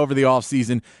teach them over the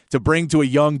offseason to bring to a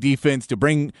young defense, to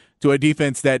bring to a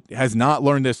defense that has not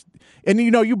learned this. And,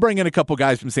 you bring in a couple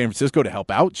guys from San Francisco to help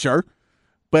out, sure.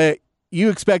 But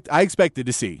I expected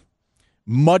to see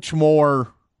much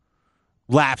more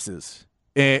lapses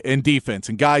in defense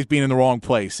and guys being in the wrong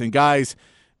place and guys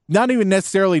not even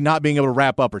necessarily not being able to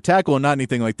wrap up or tackle and not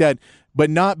anything like that, but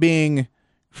not being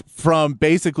from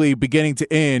basically beginning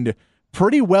to end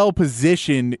pretty well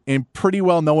positioned and pretty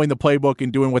well knowing the playbook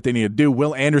and doing what they need to do.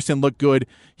 Will Anderson looked good.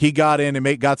 He got in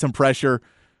and got some pressure.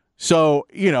 So,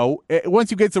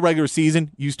 once you get to the regular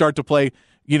season, you start to play.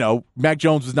 Mac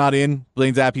Jones was not in.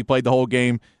 Blaine Zappi played the whole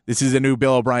game. This is a new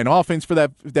Bill O'Brien offense for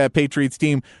that Patriots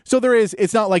team. So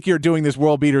it's not like you're doing this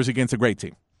world beaters against a great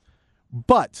team.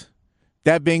 But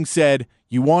that being said,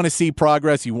 you want to see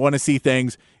progress. You want to see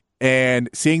things. And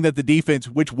seeing that the defense,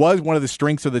 which was one of the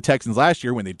strengths of the Texans last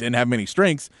year when they didn't have many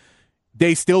strengths,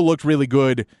 they still looked really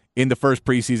good in the first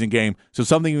preseason game. So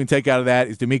something you can take out of that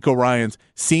is DeMeco Ryans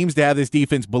seems to have this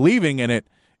defense believing in it,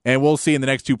 and we'll see in the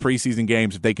next 2 preseason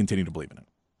games if they continue to believe in it.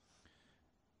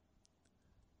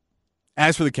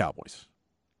 As for the Cowboys,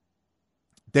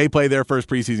 they play their first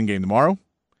preseason game tomorrow.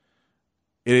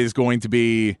 It is going to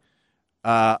be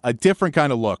a different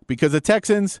kind of look because the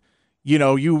Texans,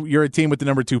 you're a team with the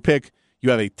number 2 pick.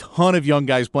 You have a ton of young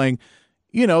guys playing.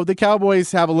 The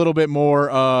Cowboys have a little bit more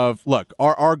of, look,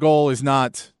 our goal is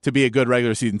not to be a good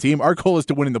regular season team. Our goal is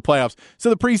to win in the playoffs. So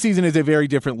the preseason is a very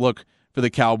different look for the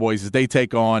Cowboys as they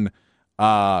take on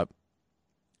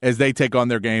as they take on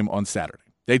their game on Saturday.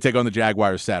 They take on the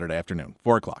Jaguars Saturday afternoon,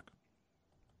 4 o'clock.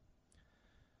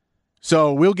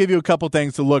 So we'll give you a couple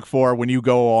things to look for when you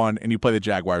go on and you play the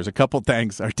Jaguars. A couple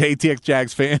things. Our ATX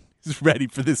Jags fan is ready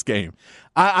for this game.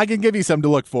 I can give you some to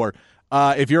look for.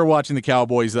 If you're watching the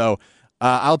Cowboys, though,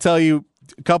 I'll tell you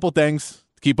a couple things.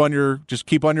 Keep on your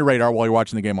radar while you're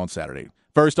watching the game on Saturday.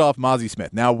 First off, Mazi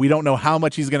Smith. Now, we don't know how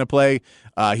much he's going to play.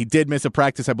 He did miss a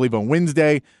practice, I believe, on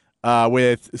Wednesday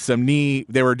with some knee.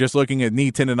 They were just looking at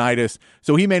knee tendonitis.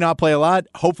 So he may not play a lot.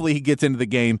 Hopefully he gets into the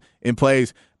game and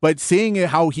plays. But seeing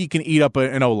how he can eat up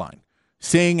an O-line,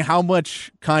 seeing how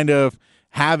much kind of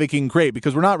havoc he can create,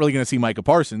 because we're not really going to see Micah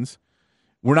Parsons.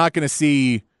 We're not going to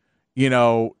see,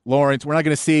 Lawrence. We're not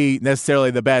going to see necessarily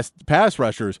the best pass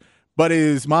rushers. But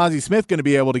is Mazi Smith going to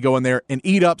be able to go in there and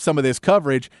eat up some of this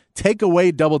coverage, take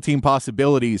away double-team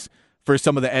possibilities for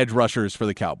some of the edge rushers for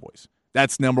the Cowboys?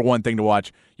 That's number one thing to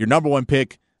watch. Your number one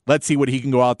pick, let's see what he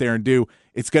can go out there and do.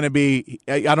 It's going to be –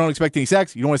 I don't expect any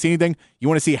sacks. You don't want to see anything. You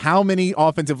want to see how many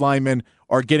offensive linemen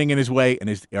are getting in his way,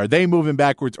 and are they moving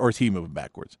backwards or is he moving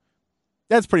backwards?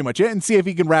 That's pretty much it, and see if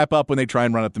he can wrap up when they try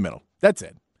and run up the middle. That's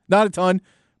it. Not a ton,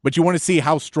 but you want to see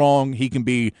how strong he can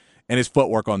be and his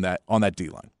footwork on that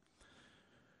D-line.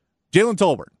 Jalen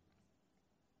Tolbert.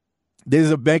 This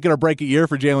is a make it or break it year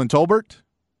for Jalen Tolbert.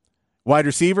 Wide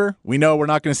receiver. We know we're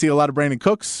not going to see a lot of Brandon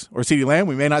Cooks or CeeDee Lamb.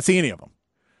 We may not see any of them.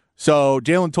 So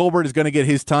Jalen Tolbert is going to get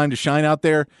his time to shine out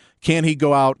there. Can he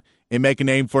go out and make a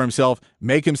name for himself,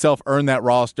 make himself earn that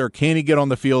roster? Can he get on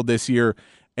the field this year?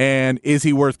 And is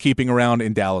he worth keeping around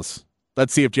in Dallas?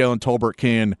 Let's see if Jalen Tolbert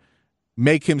can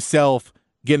make himself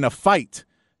get in a fight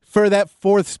for that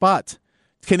fourth spot.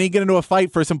 Can he get into a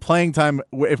fight for some playing time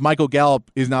if Michael Gallup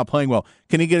is not playing well?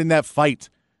 Can he get in that fight?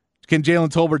 Can Jalen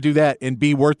Tolbert do that and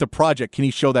be worth the project? Can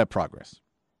he show that progress?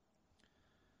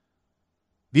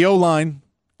 The O-line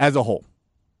as a whole.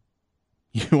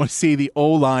 You want to see the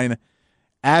O-line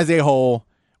as a whole,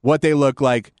 what they look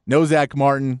like. No Zach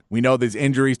Martin. We know there's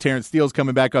injuries. Terrence Steele's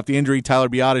coming back off the injury. Tyler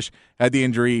Biadasz had the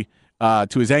injury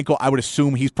to his ankle. I would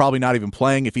assume he's probably not even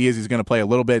playing. If he is, he's going to play a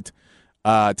little bit.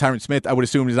 Tyron Smith, I would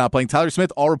assume he's not playing. Tyler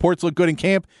Smith, all reports look good in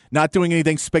camp. Not doing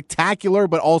anything spectacular,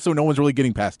 but also no one's really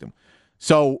getting past him.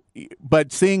 So,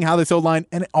 but seeing how this O-line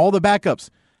and all the backups,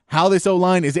 how this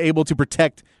O-line is able to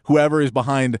protect whoever is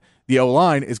behind the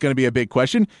O-line is going to be a big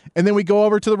question. And then we go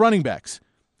over to the running backs.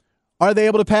 Are they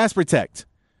able to pass protect?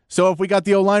 So if we got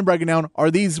the O-line breaking down, are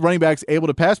these running backs able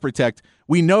to pass protect?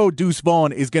 We know Deuce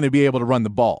Vaughn is going to be able to run the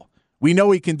ball. We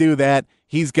know he can do that.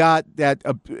 He's got that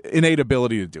innate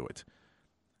ability to do it.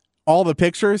 All the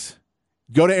pictures,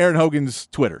 go to Aaron Hogan's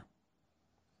Twitter.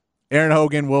 Aaron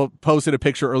Hogan posted a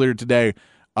picture earlier today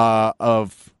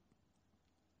of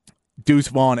Deuce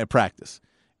Vaughn at practice.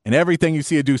 And everything you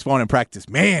see of Deuce Vaughn in practice,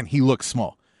 man, he looks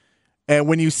small. And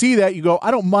when you see that, you go, I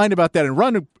don't mind about that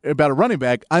about a running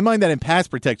back. I mind that in pass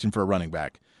protection for a running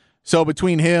back. So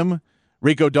between him,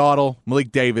 Rico Dowdle,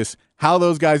 Malik Davis, how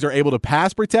those guys are able to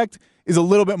pass protect is a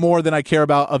little bit more than I care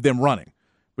about of them running.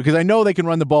 Because I know they can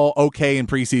run the ball okay in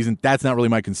preseason. That's not really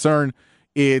my concern.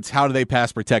 It's how do they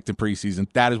pass protect in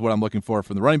preseason. That is what I'm looking for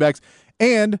from the running backs.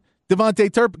 And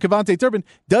KaVontae Turpin,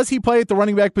 does he play at the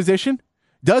running back position?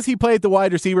 Does he play at the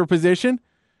wide receiver position?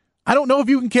 I don't know if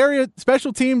you can carry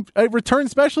a return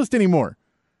specialist anymore.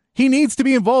 He needs to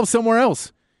be involved somewhere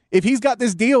else. If he's got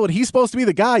this deal and he's supposed to be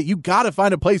the guy, you got to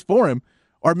find a place for him.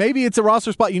 Or maybe it's a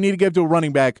roster spot you need to give to a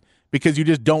running back because you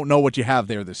just don't know what you have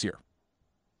there this year.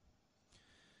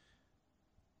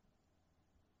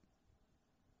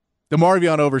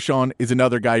 DeMarvion Overshown is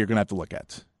another guy you're going to have to look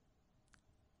at.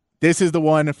 This is the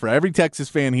one for every Texas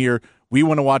fan here. We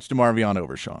want to watch DeMarvion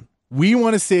Overshown. We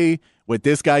want to see what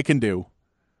this guy can do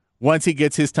once he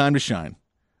gets his time to shine.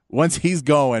 Once he's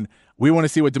going, we want to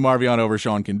see what DeMarvion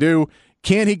Overshown can do.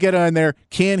 Can he get on there?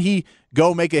 Can he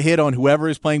go make a hit on whoever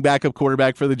is playing backup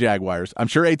quarterback for the Jaguars? I'm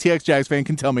sure ATX Jags fan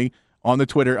can tell me on the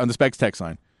Twitter, on the Specs text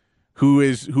line, who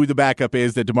the backup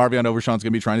is that DeMarvion Overshown's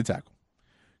going to be trying to tackle.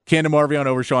 Can DeMarvion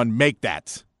Overshown make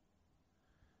that?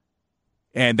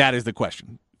 And that is the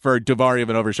question for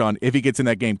DeMarvion Overshown. If he gets in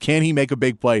that game, can he make a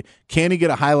big play? Can he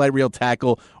get a highlight reel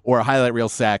tackle or a highlight reel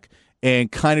sack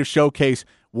and kind of showcase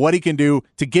what he can do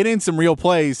to get in some real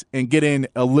plays and get in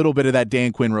a little bit of that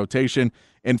Dan Quinn rotation?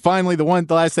 And finally, the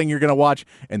last thing you're going to watch,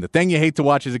 and the thing you hate to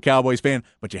watch as a Cowboys fan,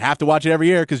 but you have to watch it every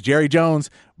year because Jerry Jones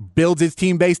builds his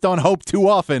team based on hope too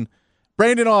often,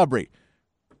 Brandon Aubrey.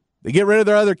 They get rid of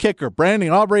their other kicker.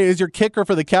 Brandon Aubrey is your kicker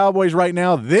for the Cowboys right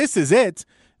now. This is it.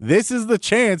 This is the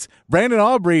chance. Brandon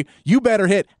Aubrey, you better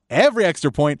hit every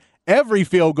extra point, every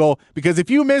field goal, because if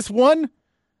you miss one,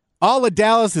 all of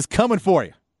Dallas is coming for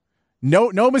you.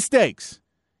 No mistakes.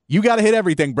 You got to hit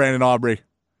everything, Brandon Aubrey.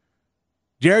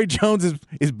 Jerry Jones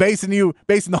is basing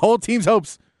the whole team's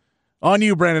hopes on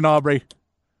you, Brandon Aubrey.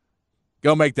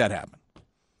 Go make that happen.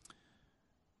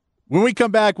 When we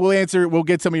come back, we'll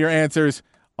get some of your answers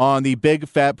on the big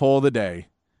fat poll of the day.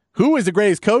 Who is the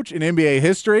greatest coach in NBA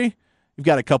history? You've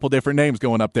got a couple different names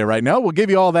going up there right now. We'll give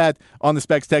you all that on the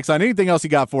Specs text line. Anything else you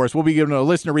got for us, we'll be giving a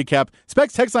listener recap.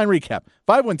 Specs text line recap,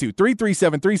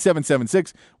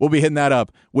 512-337-3776. We'll be hitting that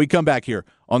up. We come back here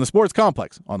on the Sports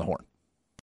Complex on the Horn.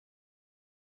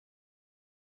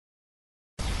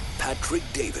 Patrick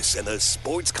Davis and the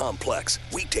Sports Complex,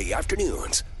 weekday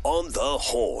afternoons on the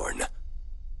Horn.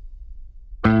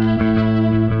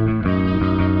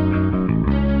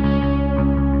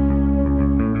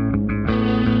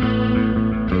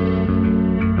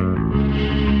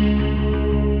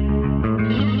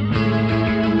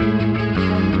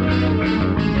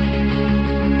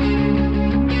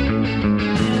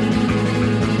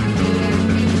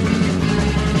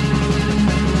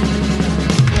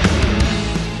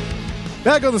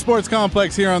 Back on the Sports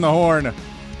Complex here on the Horn.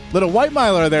 Little White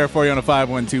Miler there for you on a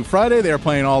 512 Friday. They're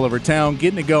playing all over town,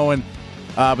 getting it going.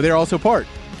 But they're also part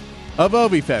of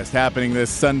Ovi Fest happening this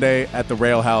Sunday at the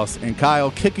Rail House. And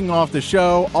Kyle kicking off the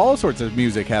show. All sorts of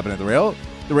music happening at the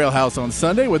Rail House on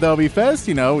Sunday with Ovi Fest.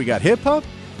 You know, we got hip-hop,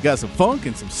 we got some funk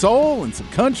and some soul and some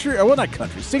country. Or, well, not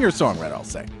country, singer-songwriter, I'll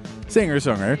say.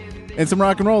 Singer-songwriter. And some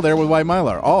rock and roll there with White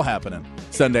Miler. All happening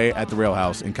Sunday at the Rail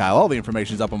House in Kyle. All the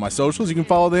information is up on my socials. You can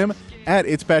follow them at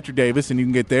It's Patrick Davis, and you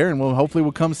can get there, and hopefully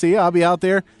we'll come see you. I'll be out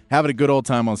there having a good old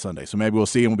time on Sunday. So maybe we'll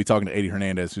see you, and we'll be talking to Eddie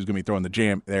Hernandez, who's going to be throwing the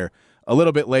jam there a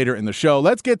little bit later in the show.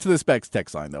 Let's get to the Specs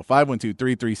text line, though,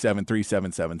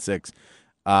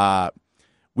 512-337-3776.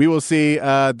 We will see.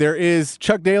 There is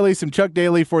Chuck Daly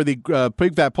for the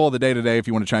Big Fat Poll of the day today, if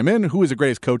you want to chime in. Who is the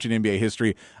greatest coach in NBA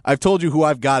history? I've told you who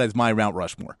I've got as my Mount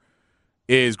Rushmore.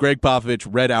 Is Greg Popovich,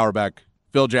 Red Auerbach,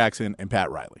 Phil Jackson, and Pat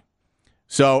Riley.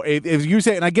 So if you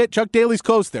say, and I get Chuck Daly's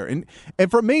close there, and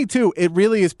for me too, it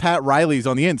really is Pat Riley's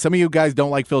on the end. Some of you guys don't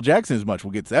like Phil Jackson as much.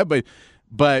 We'll get to that,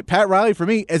 but Pat Riley for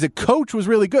me as a coach was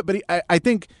really good. But I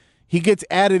think he gets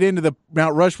added into the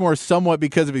Mount Rushmore somewhat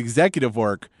because of executive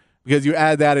work, because you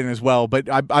add that in as well. But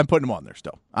I'm putting him on there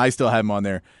still. I still have him on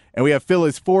there. And we have Phil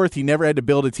as fourth. He never had to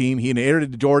build a team. He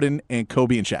inherited Jordan and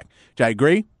Kobe and Shaq. Which I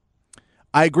agree.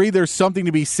 I agree. There's something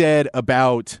to be said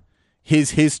about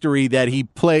his history that he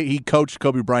coached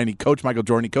Kobe Bryant, he coached Michael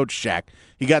Jordan, he coached Shaq,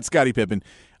 he got Scottie Pippen.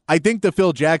 I think the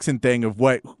Phil Jackson thing of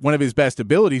what one of his best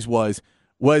abilities was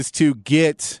to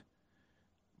get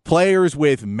players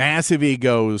with massive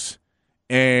egos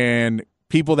and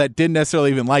people that didn't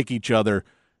necessarily even like each other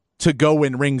to go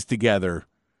win rings together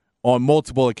on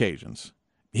multiple occasions.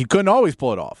 He couldn't always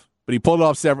pull it off, but he pulled it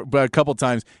off a couple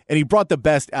times, and he brought the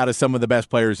best out of some of the best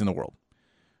players in the world.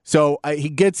 So he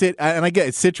gets it, and I get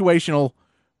it's situational,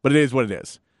 but it is what it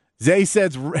is. Zay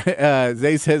says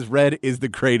Red is the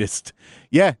greatest.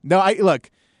 Yeah, no,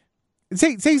 look.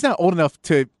 Zay's not old enough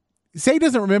to. Zay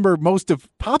doesn't remember most of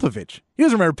Popovich. He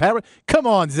doesn't remember Pat. Come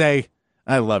on, Zay.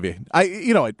 I love you.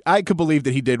 I could believe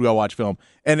that he did well watch film,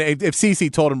 and if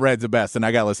CeCe told him Red's the best, then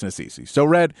I got to listen to CeCe. So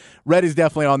Red is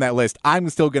definitely on that list. I'm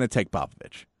still going to take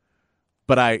Popovich,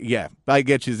 but I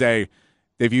get you, Zay.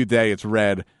 If you Zay, it's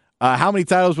Red. How many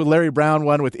titles would Larry Brown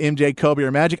won with MJ, Kobe, or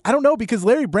Magic? I don't know, because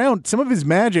Larry Brown, some of his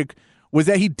magic was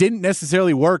that he didn't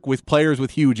necessarily work with players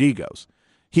with huge egos.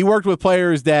 He worked with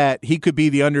players that he could be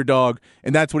the underdog,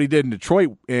 and that's what he did in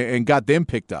Detroit and got them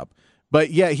picked up. But,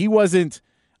 yeah, he wasn't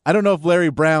 – I don't know if Larry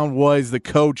Brown was the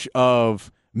coach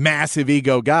of massive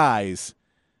ego guys.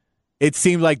 It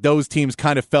seemed like those teams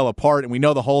kind of fell apart, and we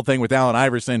know the whole thing with Allen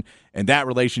Iverson and that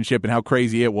relationship and how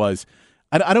crazy it was.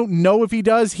 I don't know if he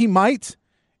does. He might.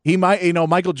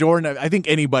 Michael Jordan, I think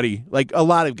anybody, like a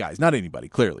lot of guys, not anybody,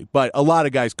 clearly, but a lot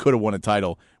of guys could have won a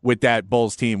title with that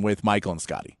Bulls team with Michael and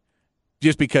Scottie,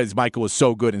 just because Michael was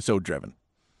so good and so driven.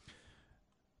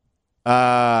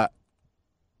 Larry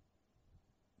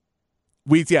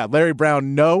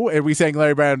Brown, no. Are we saying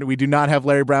Larry Brown? We do not have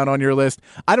Larry Brown on your list.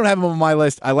 I don't have him on my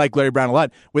list. I like Larry Brown a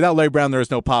lot. Without Larry Brown, there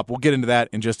is no Pop. We'll get into that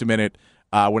in just a minute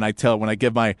when I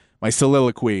give my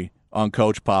soliloquy on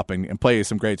Coach Pop and play you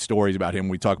some great stories about him.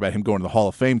 We talk about him going to the Hall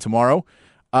of Fame tomorrow.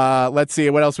 Let's see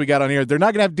what else we got on here. They're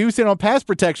not going to have Deuce in on pass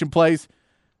protection plays.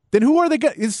 Then who are they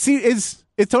going? Is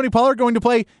Tony Pollard going to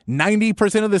play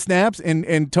 90% of the snaps,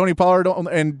 and Tony Pollard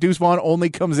and Deuce Vaughn only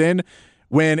comes in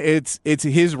when it's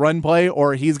his run play,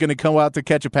 or he's going to come out to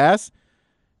catch a pass?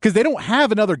 Because they don't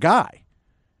have another guy.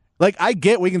 Like, I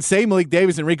get we can say Malik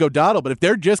Davis and Rico Dowdle, but if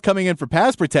they're just coming in for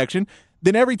pass protection,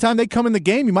 then every time they come in the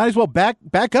game, you might as well back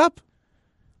up.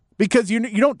 because you're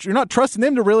not trusting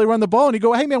them to really run the ball. And you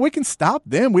go, hey, man, we can stop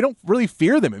them. We don't really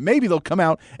fear them. And maybe they'll come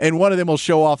out and one of them will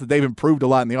show off that they've improved a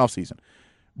lot in the offseason.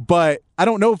 But I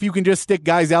don't know if you can just stick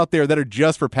guys out there that are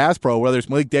just for pass pro, whether it's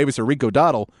Malik Davis or Rico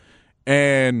Dowdle,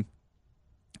 and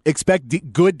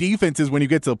expect good defenses when you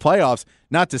get to the playoffs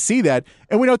not to see that.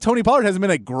 And we know Tony Pollard hasn't been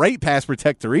a great pass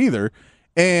protector either.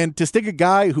 And to stick a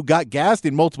guy who got gassed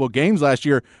in multiple games last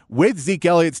year with Zeke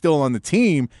Elliott still on the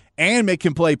team and make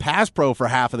him play pass pro for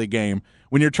half of the game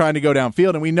when you're trying to go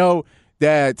downfield. And we know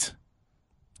that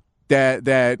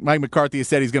Mike McCarthy has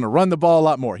said he's going to run the ball a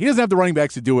lot more. He doesn't have the running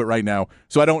backs to do it right now,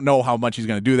 so I don't know how much he's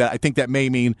going to do that. I think that may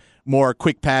mean more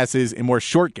quick passes and more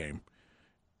short game.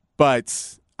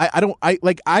 But I don't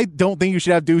think you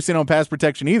should have Deuce in on pass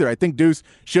protection either. I think Deuce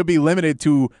should be limited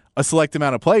to a select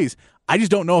amount of plays. I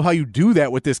just don't know how you do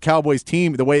that with this Cowboys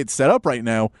team the way it's set up right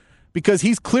now, because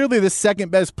he's clearly the second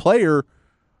best player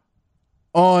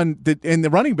in the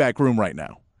running back room right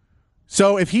now.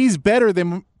 So if he's better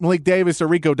than Malik Davis or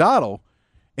Rico Dowdle,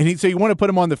 so you want to put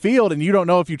him on the field and you don't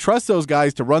know if you trust those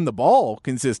guys to run the ball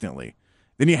consistently,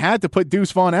 then you had to put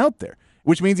Deuce Vaughn out there,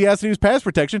 which means he has to do pass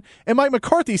protection. And Mike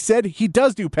McCarthy said he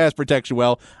does do pass protection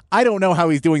well. I don't know how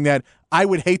he's doing that. I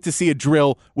would hate to see a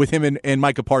drill with him and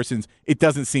Micah Parsons. It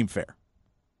doesn't seem fair.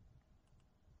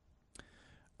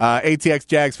 ATX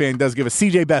Jags fan does give us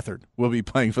C.J. Beathard will be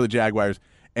playing for the Jaguars,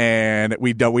 and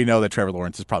we know that Trevor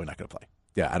Lawrence is probably not going to play.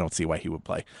 Yeah, I don't see why he would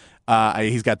play.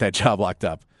 He's got that job locked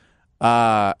up.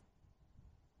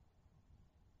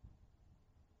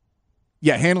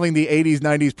 Handling the 80s,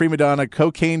 90s prima donna,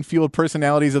 cocaine-fueled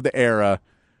personalities of the era.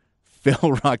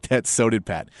 Phil rocked that, so did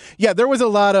Pat. Yeah, there was a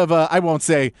lot of, I won't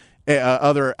say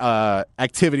other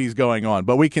activities going on,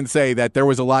 but we can say that there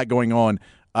was a lot going on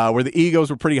where the egos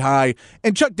were pretty high.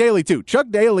 And Chuck Daly, too. Chuck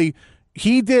Daly,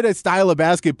 he did a style of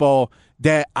basketball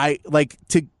that I like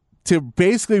to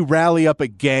basically rally up a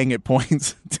gang at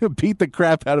points to beat the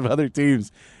crap out of other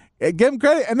teams. Give him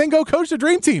credit, and then go coach the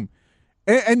dream team.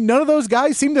 And none of those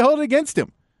guys seem to hold it against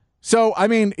him. So, I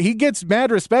mean, he gets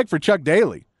mad respect for Chuck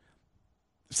Daly.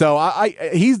 So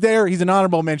he's there. He's an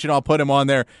honorable mention. I'll put him on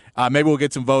there. Maybe we'll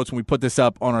get some votes when we put this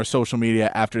up on our social media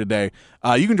after today.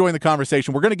 You can join the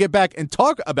conversation. We're going to get back and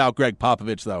talk about Greg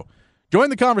Popovich, though. Join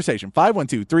the conversation.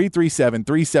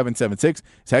 512-337-3776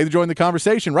 is how you join the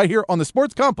conversation right here on the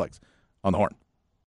Sports Complex on the Horn.